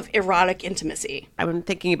kind of erotic intimacy. I'm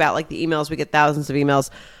thinking about like the emails. We get thousands of emails.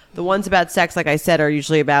 The ones about sex, like I said, are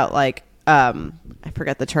usually about like, I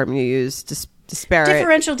forget the term you use, disparate.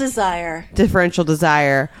 Differential desire.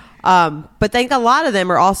 But I think a lot of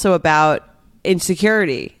them are also about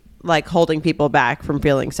insecurity, like holding people back from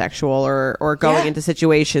feeling sexual or going into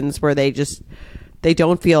situations where they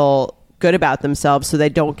don't feel good about themselves, so they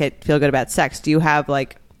don't feel good about sex. Do you have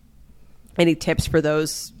like any tips for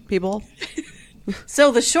those people?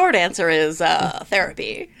 So the short answer is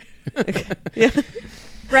therapy. Yeah.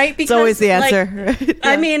 Right? Because it's always the answer. Like, right?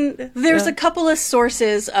 I mean, there's a couple of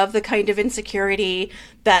sources of the kind of insecurity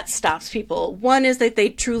that stops people. One is that they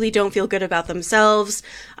truly don't feel good about themselves.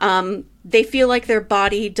 They feel like their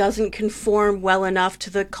body doesn't conform well enough to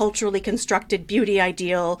the culturally constructed beauty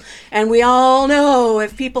ideal. And we all know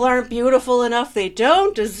if people aren't beautiful enough, they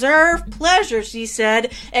don't deserve pleasure, she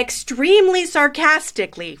said, extremely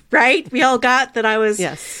sarcastically, right? We all got that I was...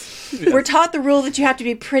 Yes. We're taught the rule that you have to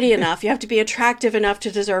be pretty enough, you have to be attractive enough to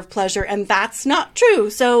deserve pleasure, and that's not true.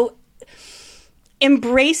 So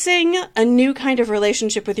embracing a new kind of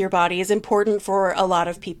relationship with your body is important for a lot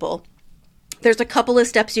of people. There's a couple of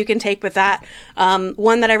steps you can take with that.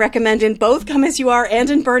 One that I recommend in both Come As You Are and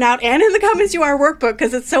in Burnout and in the Come As You Are workbook,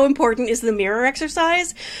 because it's so important, is the mirror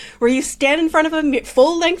exercise, where you stand in front of a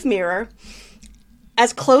full-length mirror,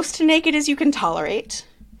 as close to naked as you can tolerate.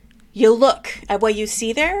 You look at what you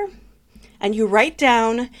see there, and you write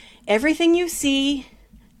down everything you see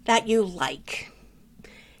that you like.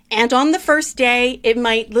 And on the first day, it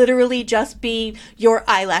might literally just be your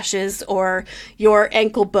eyelashes or your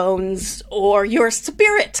ankle bones or your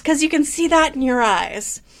spirit, because you can see that in your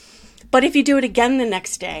eyes. But if you do it again the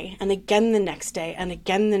next day, and again the next day, and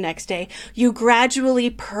again the next day, you gradually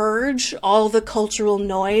purge all the cultural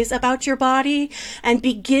noise about your body and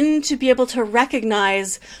begin to be able to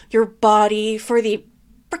recognize your body for the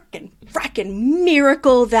frickin'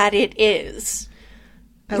 miracle that it is.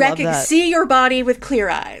 I love that. See your body with clear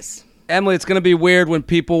eyes. Emily, it's going to be weird when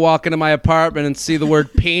people walk into my apartment and see the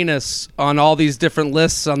word penis on all these different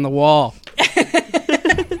lists on the wall.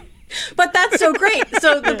 But that's so great.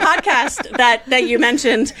 So the podcast that you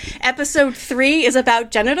mentioned, episode 3 is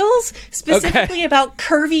about genitals, specifically about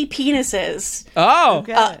curvy penises. Oh.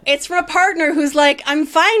 Okay. It's from a partner who's like, I'm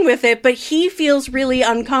fine with it, but he feels really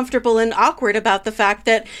uncomfortable and awkward about the fact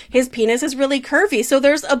that his penis is really curvy. So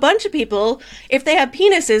there's a bunch of people, if they have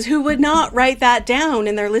penises, who would not write that down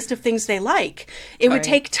in their list of things they like. It would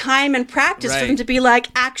take time and practice for them to be like,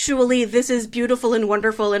 actually, this is beautiful and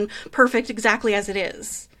wonderful and perfect exactly as it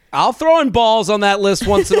is. I'll throw in balls on that list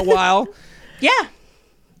once in a while. Yeah.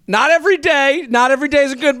 Not every day. Not every day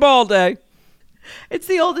is a good ball day. It's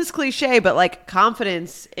the oldest cliche, but like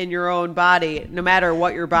confidence in your own body, no matter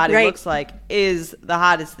what your body looks like, is the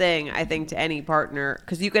hottest thing, I think, to any partner.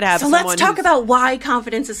 Because you could have someone let's talk about why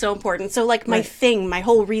confidence is so important. So like my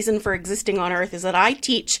whole reason for existing on earth is that I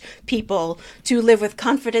teach people to live with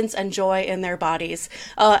confidence and joy in their bodies.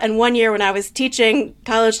 And one year when I was teaching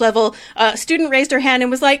college level, a student raised her hand and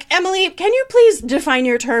was like, Emily, can you please define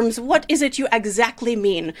your terms? What is it you exactly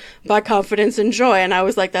mean by confidence and joy? And I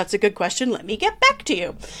was like, that's a good question. Let me get back to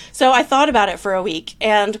you. So I thought about it for a week,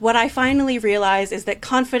 and what I finally realized is that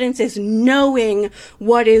confidence is knowing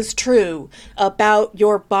what is true about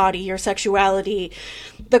your body, your sexuality,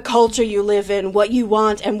 the culture you live in, what you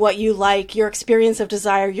want and what you like, your experience of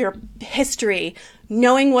desire, your history.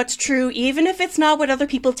 Knowing what's true, even if it's not what other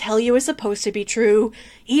people tell you is supposed to be true,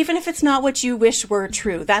 even if it's not what you wish were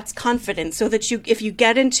true. That's confidence. So that if you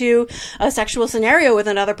get into a sexual scenario with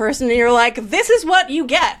another person and you're like, this is what you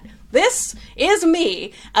get, this is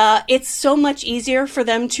me, it's so much easier for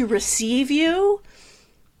them to receive you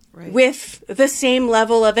with the same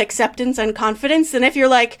level of acceptance and confidence than if you're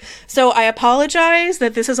like, so I apologize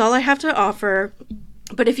that this is all I have to offer,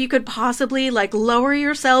 but if you could possibly like lower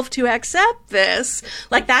yourself to accept this,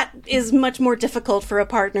 like that is much more difficult for a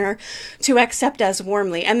partner to accept as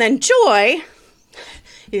warmly. And then joy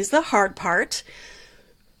is the hard part.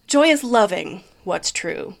 Joy is loving what's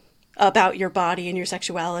true about your body and your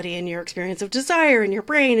sexuality and your experience of desire and your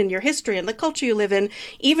brain and your history and the culture you live in,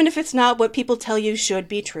 even if it's not what people tell you should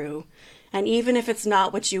be true. And even if it's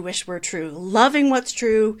not what you wish were true. Loving what's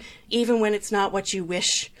true, even when it's not what you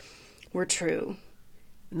wish were true.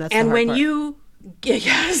 And when you...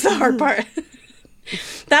 Yeah, it's the hard part.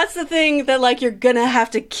 That's the thing that, like, you're gonna have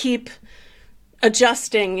to keep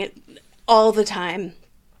adjusting all the time.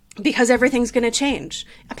 Because everything's going to change.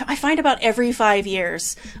 I find about every 5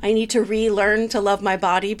 years, I need to relearn to love my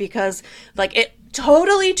body because, like,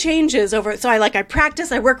 totally changes over. So I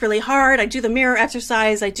practice, I work really hard, I do the mirror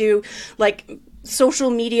exercise, I do like social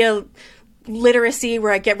media literacy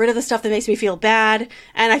where I get rid of the stuff that makes me feel bad,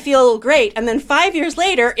 and I feel great. And then 5 years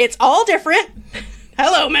later, it's all different.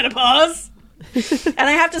 Hello, menopause. And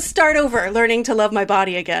I have to start over learning to love my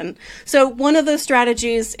body again. So one of those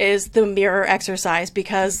strategies is the mirror exercise,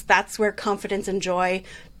 because that's where confidence and joy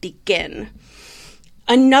begin.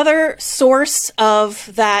 Another source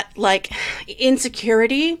of that, like,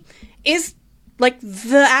 insecurity is, like,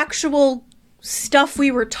 the actual stuff we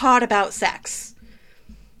were taught about sex.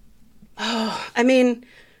 Oh, I mean,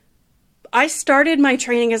 I started my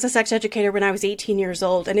training as a sex educator when I was 18 years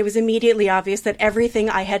old, and it was immediately obvious that everything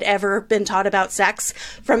I had ever been taught about sex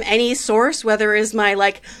from any source, whether it is my,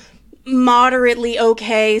 like, moderately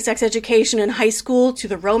okay sex education in high school to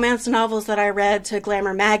the romance novels that I read to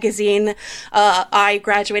Glamour magazine. I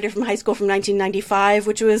graduated from high school from 1995,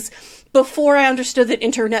 which was before I understood that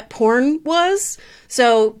internet porn was.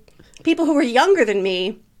 So people who were younger than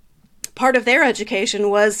me, part of their education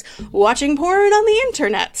was watching porn on the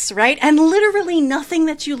internets, right? And literally nothing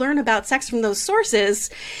that you learn about sex from those sources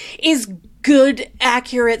is good,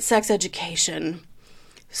 accurate sex education.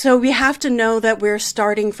 So we have to know that we're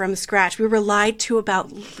starting from scratch. We were lied to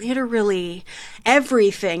about literally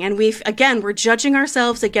everything. And we're judging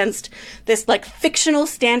ourselves against this like fictional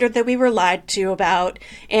standard that we were lied to about.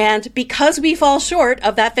 And because we fall short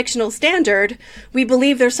of that fictional standard, we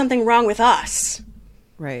believe there's something wrong with us.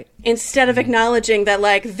 Right. Instead of acknowledging that,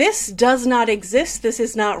 like, this does not exist, this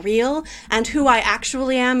is not real, and who I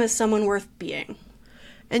actually am is someone worth being.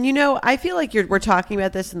 And, you know, I feel like we're talking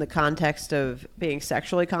about this in the context of being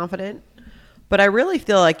sexually confident, but I really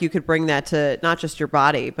feel like you could bring that to not just your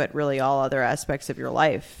body, but really all other aspects of your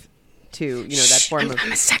life to, you know, that form of...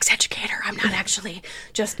 I'm a sex educator. I'm not actually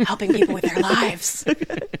just helping people with their lives.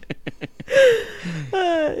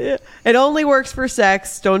 Yeah. It only works for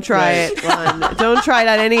sex. Don't try it. Don't try it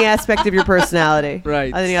on any aspect of your personality.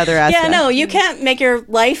 Right. Any other aspect. Yeah, no, you can't make your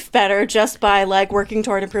life better just by like working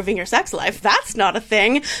toward improving your sex life. That's not a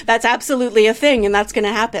thing. That's absolutely a thing, and that's going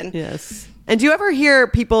to happen. Yes. And do you ever hear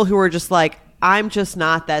people who are just like, I'm just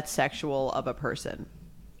not that sexual of a person?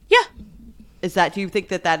 Yeah. Do you think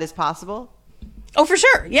that is possible? Oh, for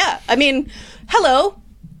sure. Yeah. I mean, hello,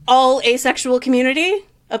 all asexual community.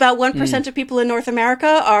 About 1% of people in North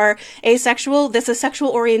America are asexual. This is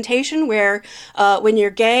sexual orientation where when you're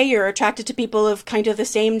gay, you're attracted to people of kind of the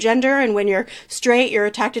same gender. And when you're straight, you're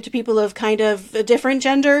attracted to people of kind of a different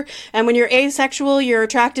gender. And when you're asexual, you're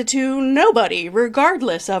attracted to nobody,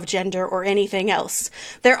 regardless of gender or anything else.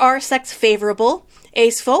 There are sex-favorable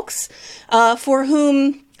ace folks for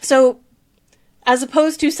whom... So, as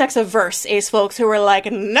opposed to sex-averse ace folks who are like,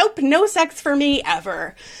 nope, no sex for me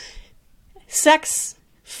ever.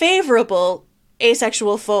 Sex-favorable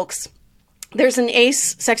asexual folks. There's an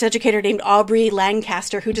ace sex educator named Aubrey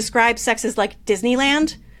Lancaster who describes sex as like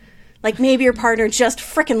Disneyland. Like maybe your partner just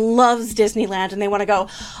frickin' loves Disneyland and they want to go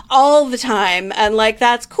all the time. And like,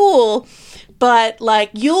 that's cool. But like,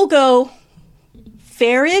 you'll go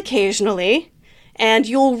very occasionally. And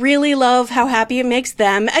you'll really love how happy it makes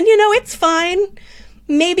them. And, you know, it's fine.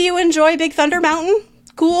 Maybe you enjoy Big Thunder Mountain.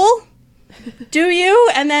 Cool. Do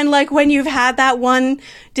you? And then, like, when you've had that one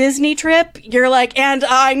Disney trip, you're like, and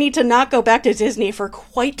I need to not go back to Disney for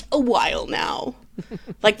quite a while now.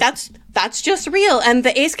 Like, that's just real. And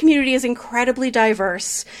the ace community is incredibly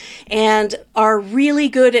diverse and are really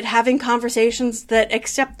good at having conversations that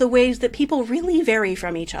accept the ways that people really vary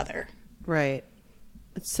from each other. Right.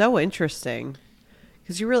 It's so interesting.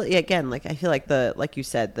 Because you really, again, like I feel like like you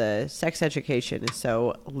said, the sex education is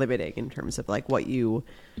so limiting in terms of like what you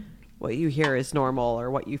hear is normal or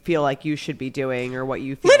what you feel like you should be doing or what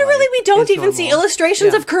you feel literally like we don't is even normal. see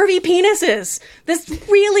illustrations of curvy penises. This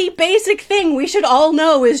really basic thing we should all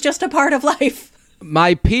know is just a part of life.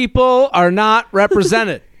 My people are not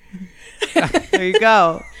represented. There you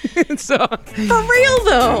go. So, for real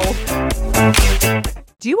though.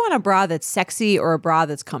 Do you want a bra that's sexy or a bra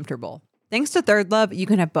that's comfortable? Thanks to Third Love, you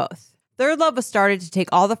can have both. Third Love was started to take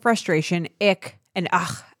all the frustration, ick, and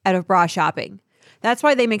ugh out of bra shopping. That's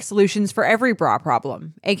why they make solutions for every bra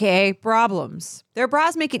problem, aka problems. Their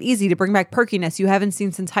bras make it easy to bring back perkiness you haven't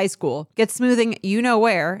seen since high school, get smoothing you know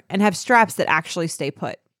where, and have straps that actually stay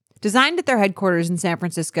put. Designed at their headquarters in San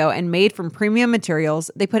Francisco and made from premium materials,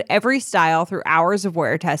 they put every style through hours of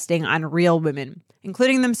wear testing on real women,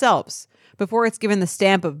 including themselves, before it's given the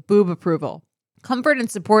stamp of boob approval. Comfort and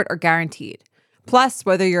support are guaranteed. Plus,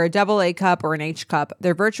 whether you're a AA cup or an H cup,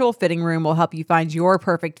 their virtual fitting room will help you find your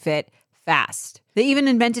perfect fit fast. They even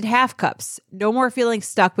invented half cups. No more feeling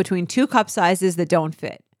stuck between two cup sizes that don't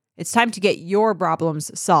fit. It's time to get your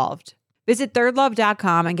problems solved. Visit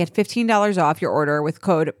thirdlove.com and get $15 off your order with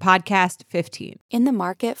code podcast15. In the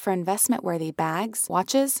market for investment-worthy bags,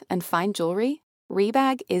 watches, and fine jewelry,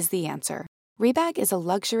 Rebag is the answer. Rebag is a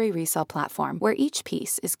luxury resale platform where each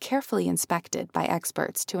piece is carefully inspected by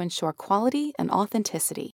experts to ensure quality and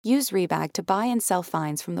authenticity. Use Rebag to buy and sell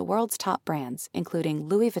finds from the world's top brands, including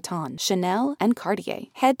Louis Vuitton, Chanel, and Cartier.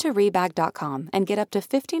 Head to Rebag.com and get up to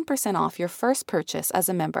 15% off your first purchase as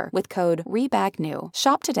a member with code REBAGNEW.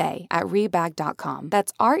 Shop today at Rebag.com.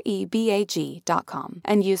 That's REBAG.com.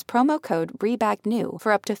 And use promo code REBAGNEW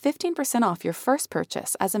for up to 15% off your first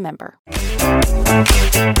purchase as a member.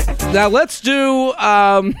 Now let's do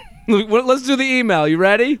the email. You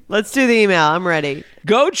ready? Let's do the email. I'm ready.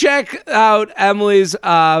 Go check out Emily's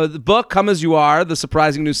book, Come As You Are, The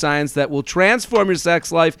Surprising New Science That Will Transform Your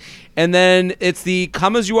Sex Life. And then it's the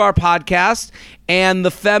Come As You Are podcast and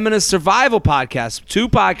the Feminist Survival podcast. 2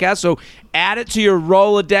 podcasts. So add it to your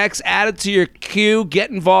Rolodex, add it to your queue, get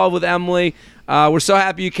involved with Emily. We're so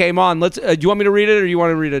happy you came on. Do you want me to read it or you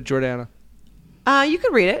want to read it, Jordana? You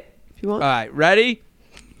can read it if you want. All right, ready?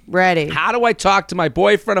 Ready. How do I talk to my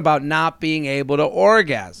boyfriend about not being able to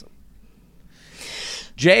orgasm?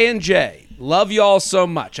 J&J, love you all so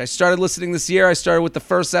much. I started listening this year. I started with the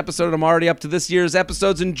first episode, and I'm already up to this year's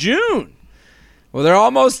episodes in June. Well, they're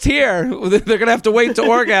almost here. They're going to have to wait to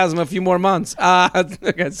orgasm a few more months.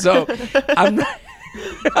 Okay, so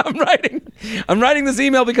I'm writing this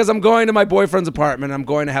email because I'm going to my boyfriend's apartment. I'm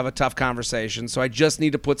going to have a tough conversation, so I just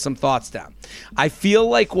need to put some thoughts down. I feel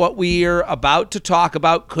like what we're about to talk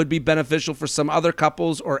about could be beneficial for some other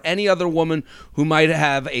couples or any other woman who might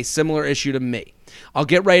have a similar issue to me. I'll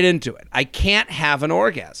get right into it. I can't have an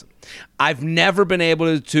orgasm. I've never been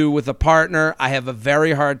able to with a partner. I have a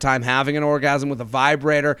very hard time having an orgasm with a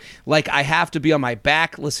vibrator. Like, I have to be on my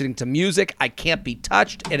back listening to music. I can't be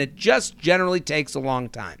touched, and it just generally takes a long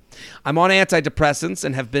time. I'm on antidepressants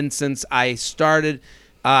and have been since I started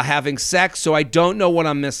having sex, so I don't know what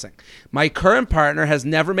I'm missing. My current partner has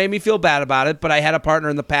never made me feel bad about it, but I had a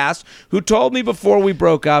partner in the past who told me before we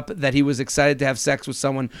broke up that he was excited to have sex with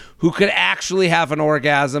someone who could actually have an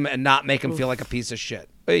orgasm and not make him feel like a piece of shit.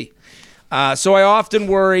 So I often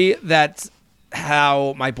worry that's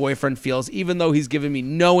how my boyfriend feels, even though he's given me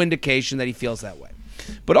no indication that he feels that way.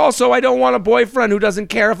 But also, I don't want a boyfriend who doesn't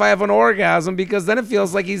care if I have an orgasm, because then it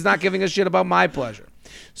feels like he's not giving a shit about my pleasure.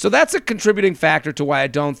 So that's a contributing factor to why I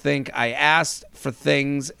don't think I asked for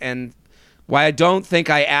things and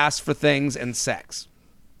sex.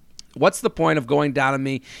 What's the point of going down on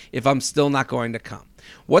me if I'm still not going to come?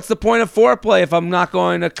 What's the point of foreplay if I'm not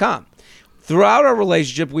going to come? Throughout our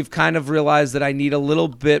relationship, we've kind of realized that I need a little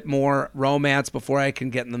bit more romance before I can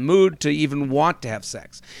get in the mood to even want to have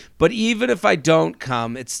sex. But even if I don't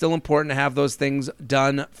come, it's still important to have those things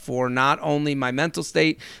done for not only my mental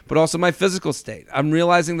state, but also my physical state. I'm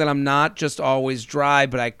realizing that I'm not just always dry,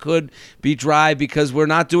 but I could be dry because we're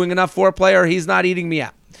not doing enough foreplay or he's not eating me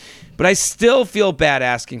out. But I still feel bad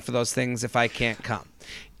asking for those things if I can't come.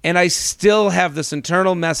 And I still have this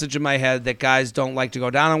internal message in my head that guys don't like to go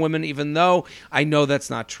down on women, even though I know that's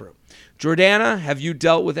not true. Jordana, have you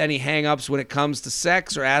dealt with any hang-ups when it comes to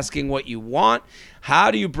sex or asking what you want?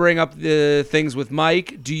 How do you bring up the things with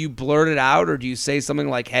Mike? Do you blurt it out, or do you say something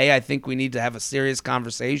like, hey, I think we need to have a serious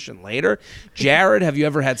conversation later? Jared, have you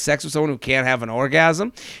ever had sex with someone who can't have an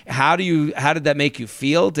orgasm? How did that make you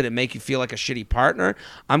feel? Did it make you feel like a shitty partner?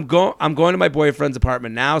 I'm going to my boyfriend's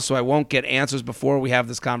apartment now, so I won't get answers before we have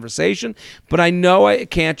this conversation. But I know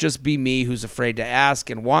it can't just be me who's afraid to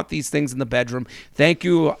ask and want these things in the bedroom. Thank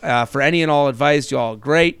you for any and all advice. You all are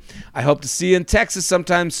great. I hope to see you in Texas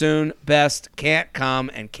sometime soon. Best. Can't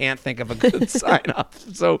come and can't think of a good sign off.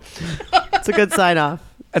 So it's a good sign off.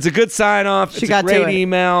 It's a good sign off. It's a great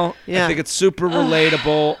email. Yeah. I think it's super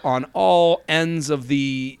relatable on all ends of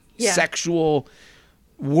the sexual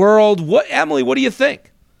world. Emily, what do you think?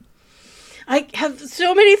 I have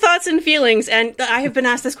so many thoughts and feelings, and I have been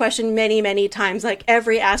asked this question many, many times. Like,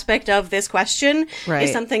 every aspect of this question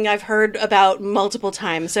is something I've heard about multiple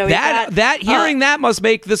times. So hearing that must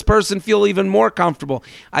make this person feel even more comfortable.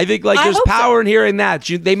 I think there's power in hearing that.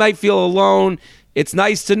 They might feel alone. It's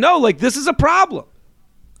nice to know this is a problem.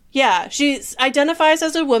 Yeah, she identifies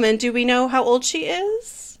as a woman. Do we know how old she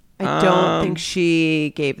is? I don't think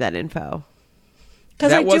she gave that info.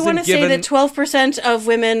 Because I do want to say that 12% of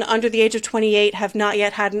women under the age of 28 have not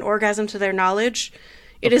yet had an orgasm to their knowledge.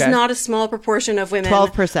 It is not a small proportion of women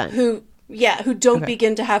 12% who don't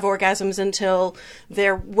begin to have orgasms until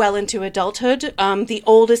they're well into adulthood. The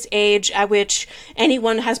oldest age at which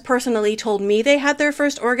anyone has personally told me they had their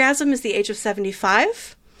first orgasm is the age of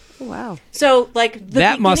 75. Wow. So, like,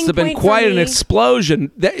 that must have been quite an explosion.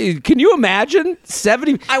 Can you imagine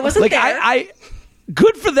 70? I wasn't like, there. I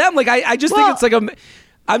good for them. Like, I just think it's like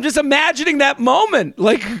I'm just imagining that moment.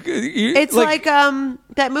 Like, it's like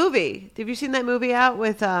that movie. Have you seen that movie out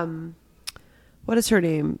with what is her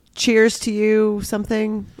name? Cheers to You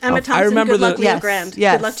something. Emma Thompson. I remember Good luck, Leo yes, Grand.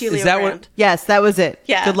 yes. Good luck to you, Is Leo that Grand. what- Yes, that was it.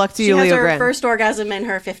 Yeah. Good luck to you, Leo Leo Grand. She has her Grant. first orgasm in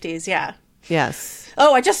her 50s, yeah. Yes.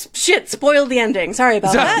 Oh, I just, spoiled the ending. Sorry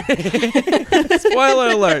about that. Spoiler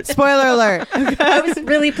alert. Spoiler alert. I was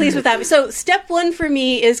really pleased with that. So step one for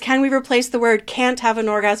me is, can we replace the word can't have an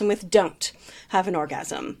orgasm with don't have an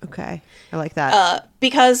orgasm? Okay. I like that.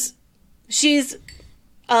 Because she's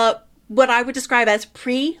what I would describe as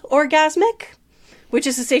pre-orgasmic, which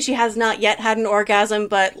is to say she has not yet had an orgasm,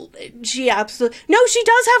 but she absolutely... No, she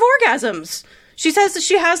does have orgasms. She says that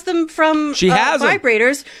she has them from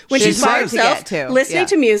vibrators when she's by herself, listening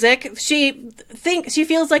to music. She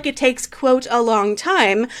feels like it takes, quote, a long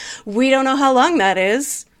time. We don't know how long that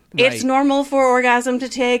is. Right. It's normal for orgasm to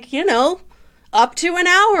take, up to an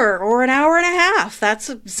hour or an hour and a half. That's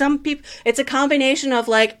some people. It's a combination of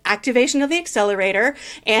like activation of the accelerator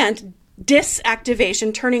and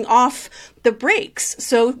disactivation, turning off the brakes.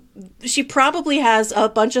 So she probably has a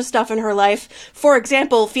bunch of stuff in her life. For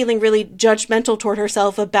example, feeling really judgmental toward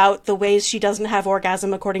herself about the ways she doesn't have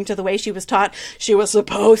orgasm according to the way she was taught she was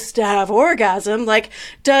supposed to have orgasm. Like,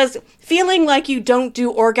 does feeling like you don't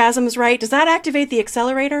do orgasms right, does that activate the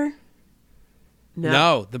accelerator?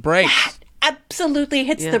 No, the brakes. Absolutely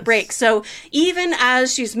hits the brakes. So even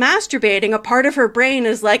as she's masturbating, a part of her brain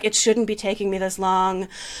is like, it shouldn't be taking me this long.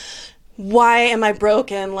 Why am I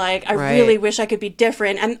broken? Like, I really wish I could be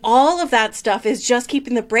different. And all of that stuff is just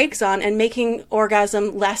keeping the brakes on and making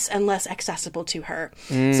orgasm less and less accessible to her.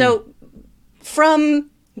 So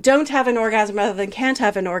from don't have an orgasm rather than can't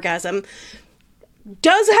have an orgasm,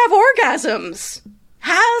 does have orgasms,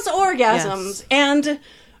 has orgasms. And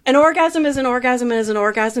an orgasm is an orgasm and is an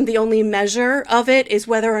orgasm. The only measure of it is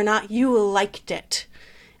whether or not you liked it.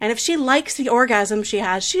 And if she likes the orgasm she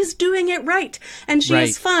has, she's doing it right. And she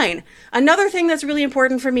is fine. Another thing that's really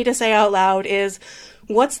important for me to say out loud is,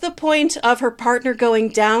 what's the point of her partner going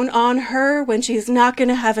down on her when she's not going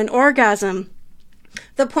to have an orgasm?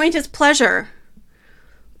 The point is pleasure.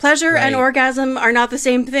 Pleasure and orgasm are not the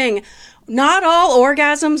same thing. Not all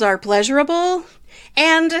orgasms are pleasurable.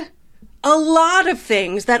 And a lot of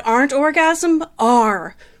things that aren't orgasm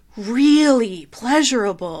are really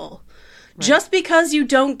pleasurable. Just because you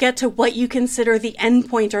don't get to what you consider the end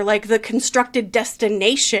point or like the constructed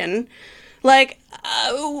destination, like,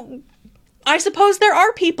 I suppose there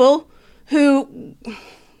are people who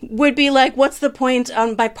would be like, what's the point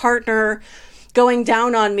on my partner going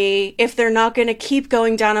down on me if they're not going to keep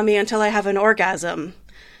going down on me until I have an orgasm?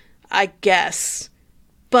 I guess.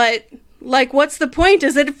 But, like, what's the point?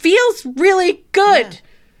 Is it feels really good. Yeah.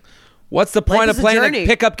 What's the point of playing a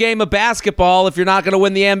pickup game of basketball if you're not going to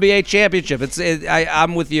win the NBA championship?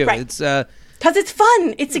 I'm with you. Right. It's because it's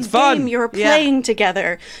fun. It's a fun. game. You're playing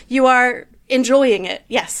together. You are enjoying it.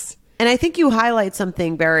 Yes. And I think you highlight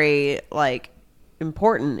something very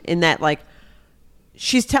important in that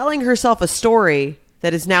she's telling herself a story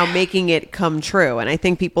that is now making it come true. And I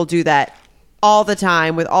think people do that all the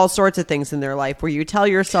time with all sorts of things in their life where you tell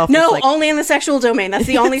yourself... No, only in the sexual domain. That's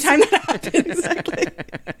the only time that happens. Exactly.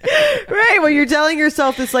 Right, where you're telling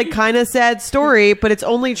yourself this kind of sad story, but it's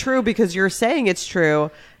only true because you're saying it's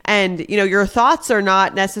true. And, your thoughts are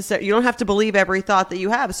not necessary. You don't have to believe every thought that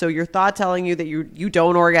you have. So your thought telling you that you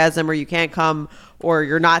don't orgasm or you can't come or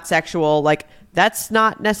you're not sexual, that's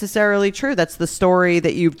not necessarily true. That's the story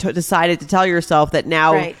that you've decided to tell yourself that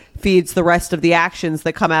now feeds the rest of the actions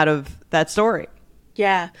that come out of that story.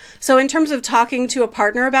 Yeah. So in terms of talking to a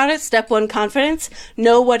partner about it, step one, confidence.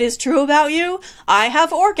 Know what is true about you. I have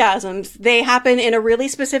orgasms. They happen in a really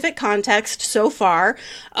specific context so far.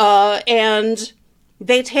 And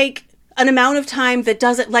they take an amount of time that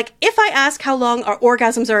doesn't, if I ask how long our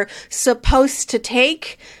orgasms are supposed to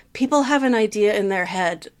take, people have an idea in their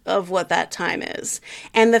head of what that time is.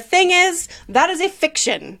 And the thing is, that is a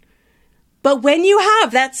fiction. But when you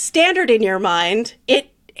have that standard in your mind,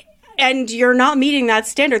 and you're not meeting that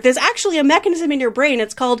standard, there's actually a mechanism in your brain.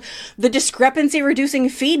 It's called the discrepancy reducing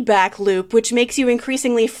feedback loop, which makes you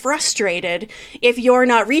increasingly frustrated if you're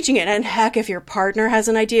not reaching it. And heck, if your partner has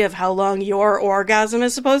an idea of how long your orgasm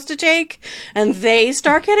is supposed to take, and they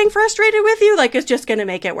start getting frustrated with you, it's just going to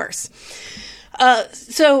make it worse.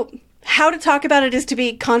 So how to talk about it is to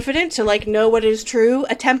be confident, to know what is true,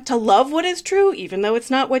 attempt to love what is true, even though it's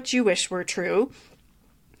not what you wish were true.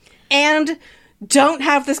 And don't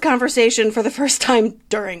have this conversation for the first time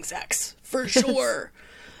during sex, for sure.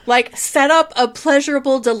 Like, set up a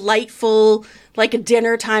pleasurable, delightful, like a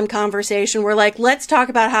dinner time conversation where, like, let's talk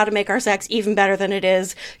about how to make our sex even better than it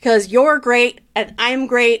is, because you're great and I'm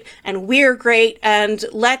great and we're great, and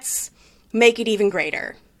let's make it even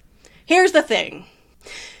greater. Here's the thing.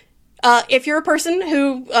 If you're a person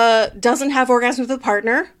who doesn't have orgasms with a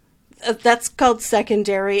partner, that's called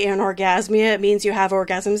secondary anorgasmia. It means you have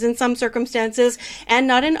orgasms in some circumstances and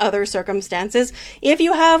not in other circumstances. If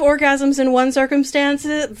you have orgasms in one circumstance,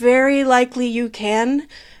 very likely you can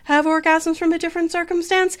have orgasms from a different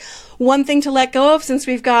circumstance. One thing to let go of, since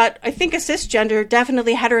we've got, I think, a cisgender,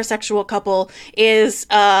 definitely heterosexual couple, is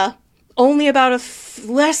only about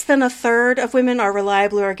less than a third of women are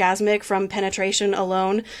reliably orgasmic from penetration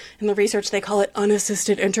alone. In the research, they call it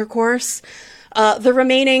unassisted intercourse. The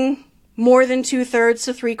remaining more than 2/3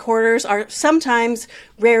 to 3/4 are sometimes,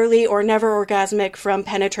 rarely, or never orgasmic from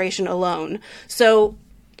penetration alone. So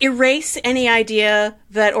erase any idea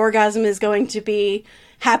that orgasm is going to be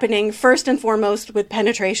happening first and foremost with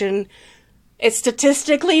penetration. It's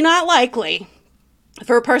statistically not likely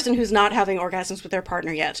for a person who's not having orgasms with their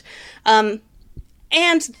partner yet.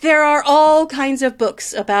 And there are all kinds of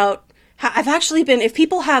books about, I've actually been, if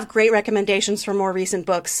people have great recommendations for more recent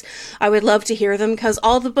books, I would love to hear them, because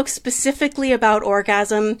all the books specifically about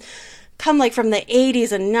orgasm come like from the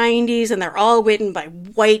 80s and 90s, and they're all written by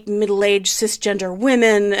white, middle-aged, cisgender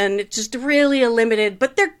women, and it's just really a limited,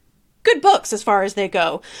 but they're good books as far as they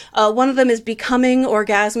go. One of them is Becoming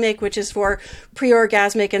Orgasmic, which is for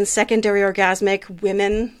pre-orgasmic and secondary orgasmic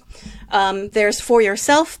women. There's For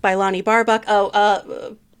Yourself by Lonnie Barbuck.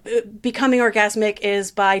 Becoming Orgasmic is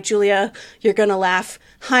by Julia, you're gonna laugh,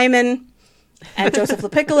 Hyman and Joseph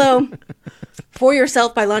LaPiccolo. For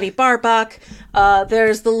Yourself by Lonnie Barbuck.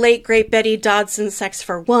 There's the late, great Betty Dodson, Sex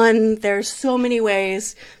for One. There's so many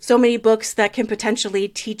ways, so many books that can potentially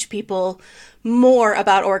teach people more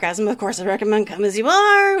about orgasm. Of course, I recommend Come As You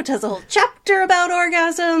Are, which has a whole chapter about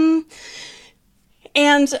orgasm.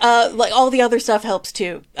 And like all the other stuff helps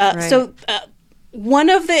too. Right. So one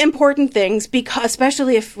of the important things, because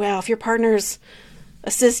especially if your partner's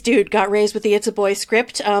a cis dude, got raised with the It's a Boy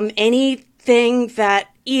script, anything that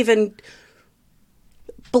even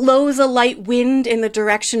blows a light wind in the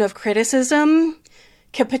direction of criticism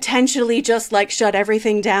can potentially just like shut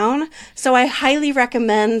everything down. So I highly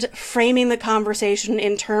recommend framing the conversation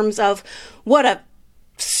in terms of what a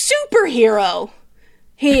superhero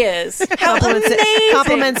he is. How amazing.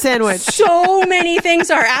 Compliment sandwich. So many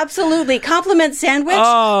things are absolutely compliment sandwich.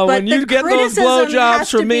 Oh, but when you the get those criticism blowjobs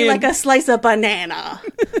has from to me be and- like a slice of banana.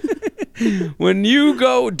 When you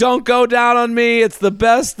don't go down on me, it's the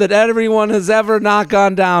best that everyone has ever not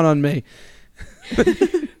gone down on me.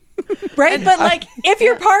 Right? But like, if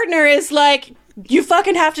your partner is like, you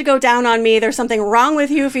fucking have to go down on me, there's something wrong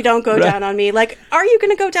with you if you don't go down on me. Like, are you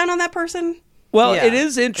going to go down on that person? Well, Yeah. it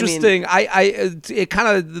is interesting. It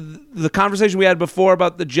kind of the conversation we had before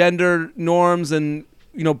about the gender norms and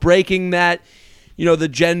breaking that, the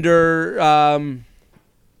gender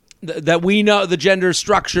that we know, the gender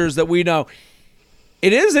structures that we know.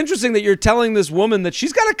 It is interesting that you're telling this woman that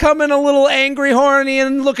she's got to come in a little angry, horny,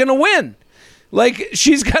 and looking to win. Like,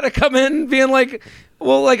 she's got to come in being like,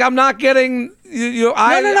 well, like, I'm not getting, No.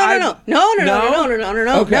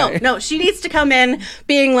 Okay. No. She needs to come in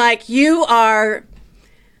being like, you are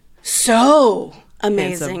so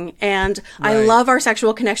amazing. And I love our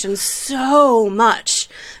sexual connection so much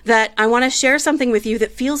that I want to share something with you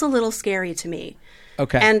that feels a little scary to me.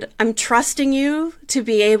 Okay. And I'm trusting you to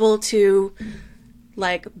be able to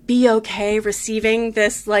like be okay receiving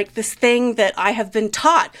this thing that I have been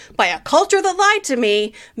taught by a culture that lied to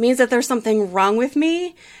me means that there's something wrong with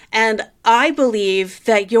me. And I believe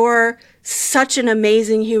that you're such an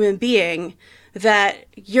amazing human being that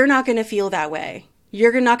you're not going to feel that way.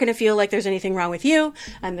 You're not going to feel like there's anything wrong with you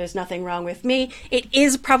and there's nothing wrong with me. It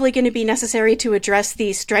is probably going to be necessary to address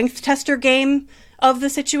the strength tester game of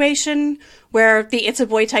the situation where the It's a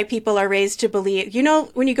Boy type people are raised to believe,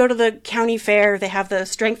 when you go to the county fair, they have the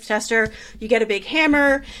strength tester, you get a big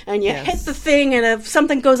hammer and you hit the thing, and if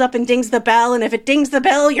something goes up and dings the bell, and if it dings the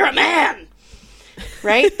bell, you're a man.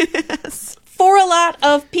 Right? Yes. For a lot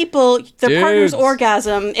of people, the partner's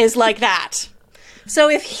orgasm is like that.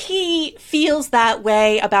 So if he feels that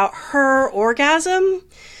way about her orgasm,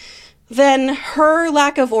 then her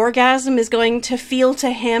lack of orgasm is going to feel to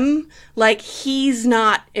him like he's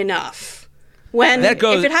not enough. When if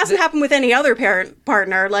it hasn't happened with any other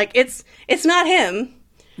partner, like it's not him.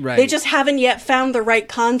 Right. They just haven't yet found the right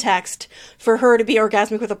context for her to be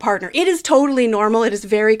orgasmic with a partner. It is totally normal. It is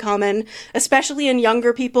very common, especially in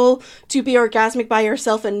younger people, to be orgasmic by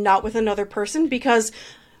yourself and not with another person, because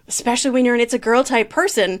especially when you're an it's a girl type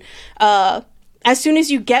person, as soon as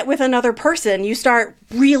you get with another person, you start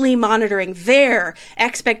really monitoring their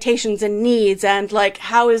expectations and needs and like,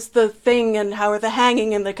 how is the thing and how are the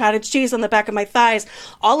hanging and the cottage cheese on the back of my thighs?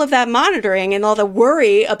 All of that monitoring and all the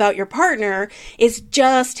worry about your partner is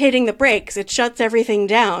just hitting the brakes. It shuts everything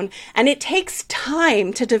down. And it takes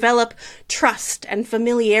time to develop trust and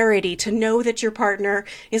familiarity to know that your partner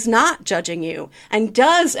is not judging you and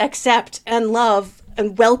does accept and love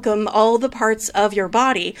and welcome all the parts of your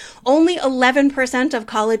body. Only 11% of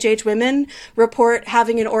college-age women report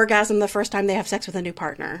having an orgasm the first time they have sex with a new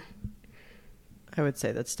partner. I would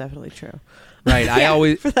say that's definitely true. Right. I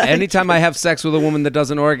always, anytime I have sex with a woman that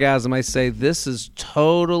doesn't orgasm, I say, this is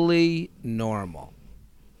totally normal.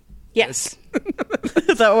 Yes.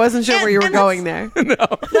 So I wasn't sure where you were going there. No.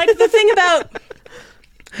 Like the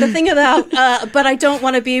thing about, but I don't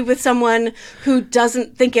want to be with someone who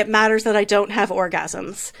doesn't think it matters that I don't have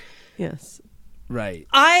orgasms. Yes. Right.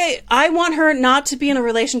 I want her not to be in a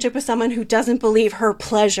relationship with someone who doesn't believe her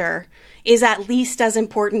pleasure is at least as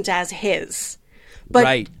important as his. But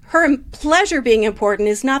right. Her pleasure being important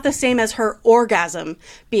is not the same as her orgasm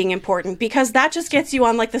being important, because that just gets you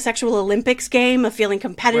on like the sexual Olympics game of feeling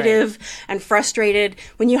competitive and frustrated.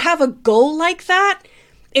 When you have a goal like that,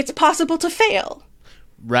 it's possible to fail.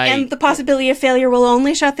 Right. And the possibility of failure will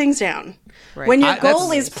only shut things down. Right. When your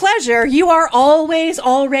goal is pleasure, you are always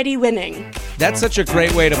already winning. That's such a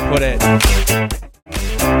great way to put it.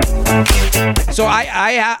 So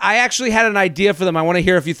I actually had an idea for them. I want to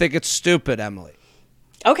hear if you think it's stupid, Emily.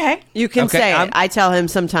 Okay. You can say it. I tell him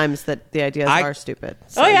sometimes that the ideas are stupid.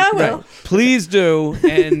 So. Oh, yeah, I will. Right. Please do.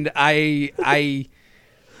 And I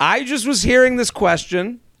just was hearing this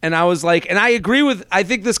question. And I was like, and I agree with, I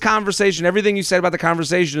think this conversation, everything you said about the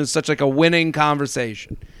conversation is such like a winning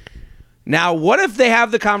conversation. Now, what if they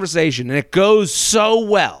have the conversation and it goes so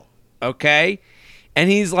well, okay? And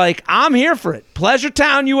he's like, I'm here for it. Pleasure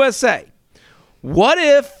Town, USA. What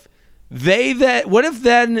if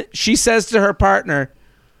then she says to her partner,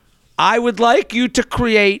 I would like you to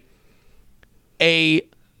create a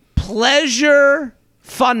pleasure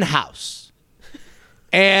fun house.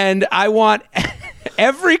 And I want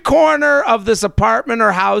every corner of this apartment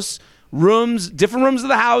or house, different rooms of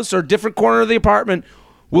the house or different corner of the apartment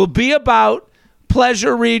will be about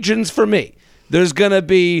pleasure regions for me. There's going to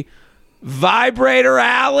be vibrator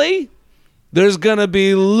alley. There's going to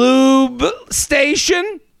be lube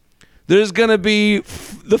station. There's going to be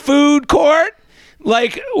the food court.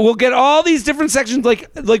 Like, we'll get all these different sections.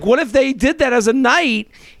 Like, what if they did that as a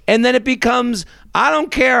night and then it becomes, I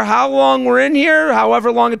don't care how long we're in here,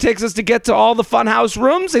 however long it takes us to get to all the funhouse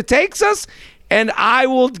rooms it takes us, and I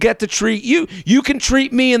will get to treat you. You can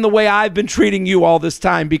treat me in the way I've been treating you all this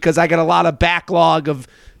time because I got a lot of backlog of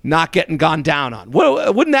not getting gone down on.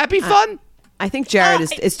 Wouldn't that be fun? I think Jared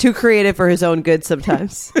is too creative for his own good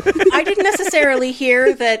sometimes. I didn't necessarily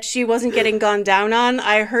hear that she wasn't getting gone down on.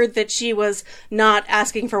 I heard that she was not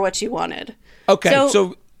asking for what she wanted. Okay,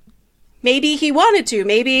 so maybe he wanted to.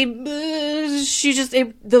 Maybe she just...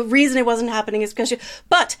 the reason it wasn't happening is because she...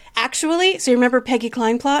 But actually, so you remember Peggy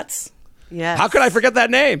Kleinplatz? Yeah. How could I forget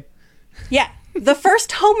that name? Yeah. The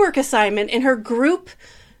first homework assignment in her group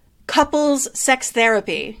couples sex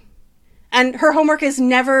therapy... And her homework is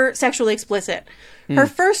never sexually explicit. Her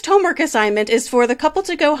first homework assignment is for the couple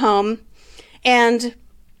to go home and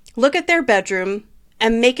look at their bedroom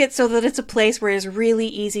and make it so that it's a place where it's really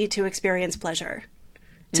easy to experience pleasure.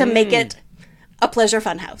 To make it a pleasure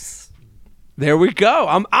fun house. There we go.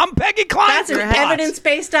 I'm Peggy Klein. That's an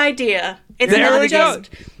evidence-based idea. It's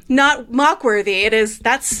not mock-worthy.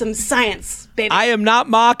 That's some science, baby. I am not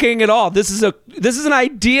mocking at all. This is an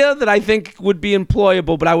idea that I think would be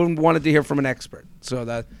employable, but I wouldn't want it to hear from an expert. So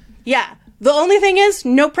that. Yeah. The only thing is,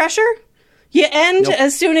 no pressure. You end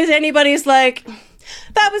as soon as anybody's like,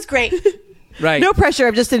 that was great. Right. No pressure.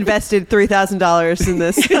 I've just invested $3,000 in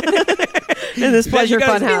this in this pleasure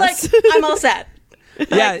fun house. Like, I'm all set.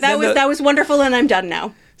 Yeah, that was wonderful, and I'm done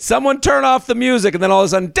now. Someone turn off the music, and then all of a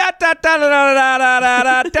sudden, da da da da da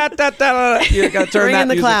da da da da da. You got to turn that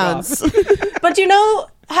music clowns off. But you know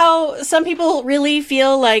how some people really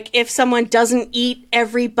feel like if someone doesn't eat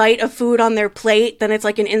every bite of food on their plate, then it's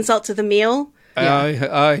like an insult to the meal?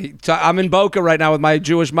 I'm in Boca right now with my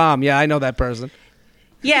Jewish mom. Yeah, I know that person.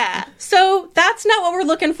 Yeah, so that's not what we're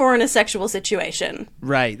looking for in a sexual situation.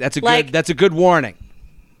 Right. That's a good warning.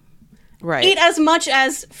 Right. Eat as much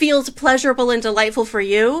as feels pleasurable and delightful for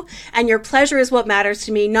you, and your pleasure is what matters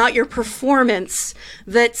to me, not your performance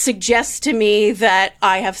that suggests to me that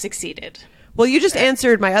I have succeeded. Well, you just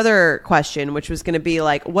answered my other question, which was going to be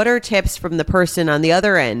like, what are tips from the person on the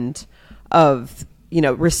other end of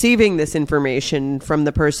receiving this information from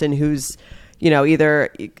the person who's, either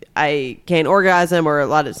I can't orgasm,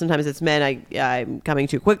 or sometimes it's men, I'm coming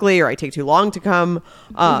too quickly, or I take too long to come,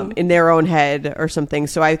 in their own head or something.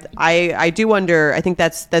 So I do wonder, I think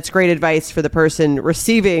that's great advice for the person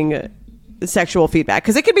receiving sexual feedback,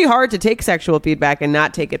 because it can be hard to take sexual feedback and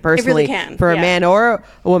not take it personally. It really can, for a man or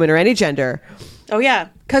a woman or any gender. Oh yeah,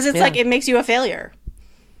 because it's like it makes you a failure.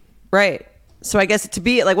 Right. So I guess to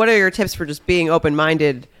be like, what are your tips for just being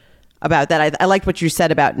open-minded about that? I liked what you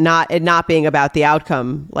said about not being about the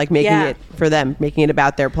outcome, like making it for them, making it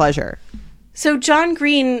about their pleasure. So John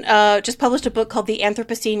Green just published a book called The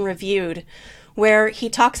Anthropocene Reviewed, where he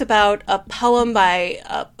talks about a poem by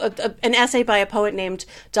an essay by a poet named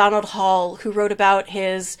Donald Hall, who wrote about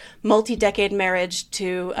his multi-decade marriage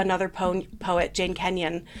to another poet, Jane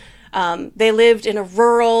Kenyon. They lived in a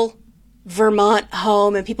rural Vermont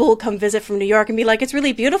home, and people will come visit from New York and be like, it's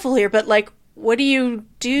really beautiful here, but like, what do you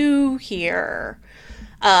do here?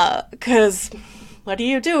 Because what do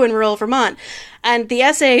you do in rural Vermont? And the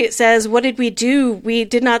essay says, what did we do? We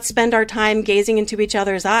did not spend our time gazing into each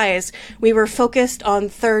other's eyes. We were focused on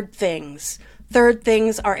third things. Third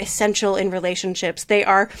things are essential in relationships. They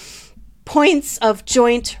are points of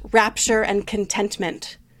joint rapture and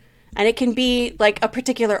contentment. And it can be like a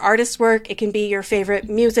particular artist's work. It can be your favorite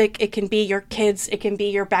music. It can be your kids. It can be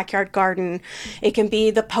your backyard garden. It can be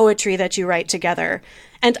the poetry that you write together.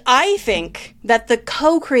 And I think that the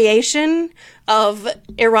co-creation of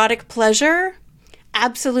erotic pleasure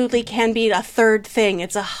absolutely can be a third thing.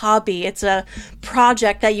 It's a hobby. It's a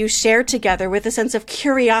project that you share together with a sense of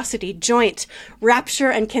curiosity, joint, rapture,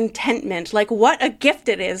 and contentment. Like, what a gift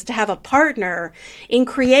it is to have a partner in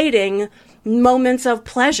creating moments of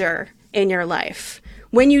pleasure in your life.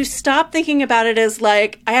 When you stop thinking about it as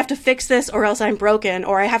like, I have to fix this or else I'm broken,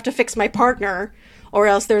 or I have to fix my partner or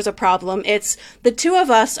else there's a problem. It's the two of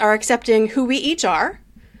us are accepting who we each are,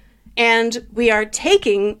 and we are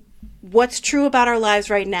taking what's true about our lives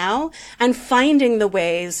right now and finding the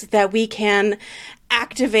ways that we can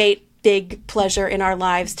activate big pleasure in our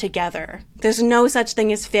lives together. There's no such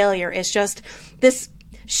thing as failure. It's just this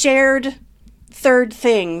shared third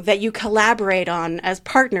thing that you collaborate on as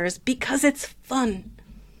partners because it's fun.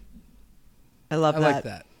 I love that. I like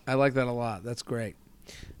that. I like that a lot. That's great.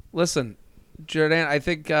 Listen, Jordan, I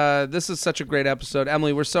think this is such a great episode.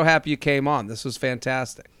 Emily, we're so happy you came on. This was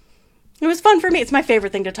fantastic. It was fun for me. It's my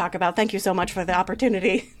favorite thing to talk about. Thank you so much for the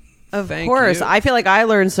opportunity. Of course. I feel like I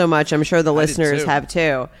learned so much. I'm sure the listeners have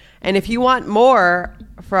too. And if you want more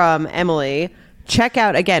from Emily, check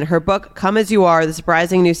out, again, her book, Come As You Are, The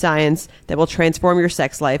Surprising New Science That Will Transform Your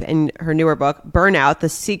Sex Life, and her newer book, Burnout, The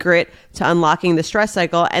Secret to Unlocking the Stress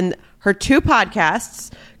Cycle, and her two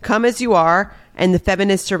podcasts, Come As You Are and the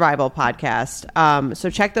Feminist Survival Podcast.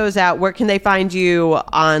 So check those out. Where can they find you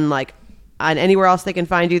on anywhere else they can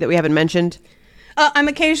find you that we haven't mentioned? I'm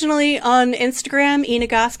occasionally on Instagram,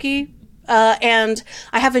 Nagoski. And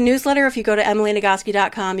I have a newsletter. If you go to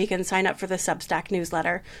emilynagoski.com, you can sign up for the Substack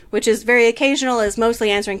newsletter, which is very occasional, is mostly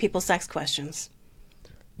answering people's sex questions.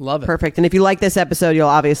 Love it. Perfect. And if you like this episode, you'll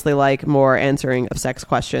obviously like more answering of sex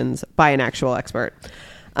questions by an actual expert.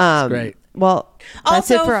 That's great. Well, that's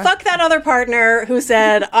also, it for fuck that other partner who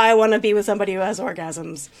said, I want to be with somebody who has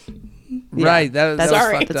orgasms. Right. That's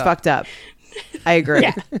fucked up. I agree.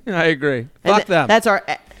 Yeah. I agree. Fuck them.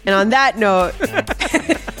 And on that note,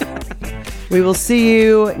 we will see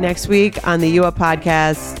you next week on the You Up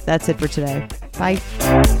Podcast. That's it for today. Bye.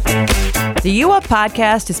 The You Up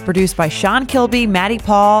Podcast is produced by Sean Kilby, Maddie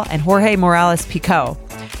Paul, and Jorge Morales-Pico.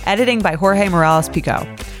 Editing by Jorge Morales-Pico.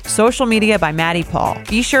 Social media by Maddie Paul.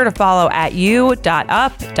 Be sure to follow at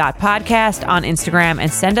you.up.podcast on Instagram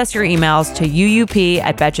and send us your emails to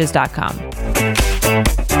uup@betches.com.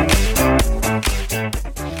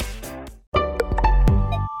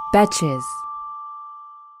 Betches.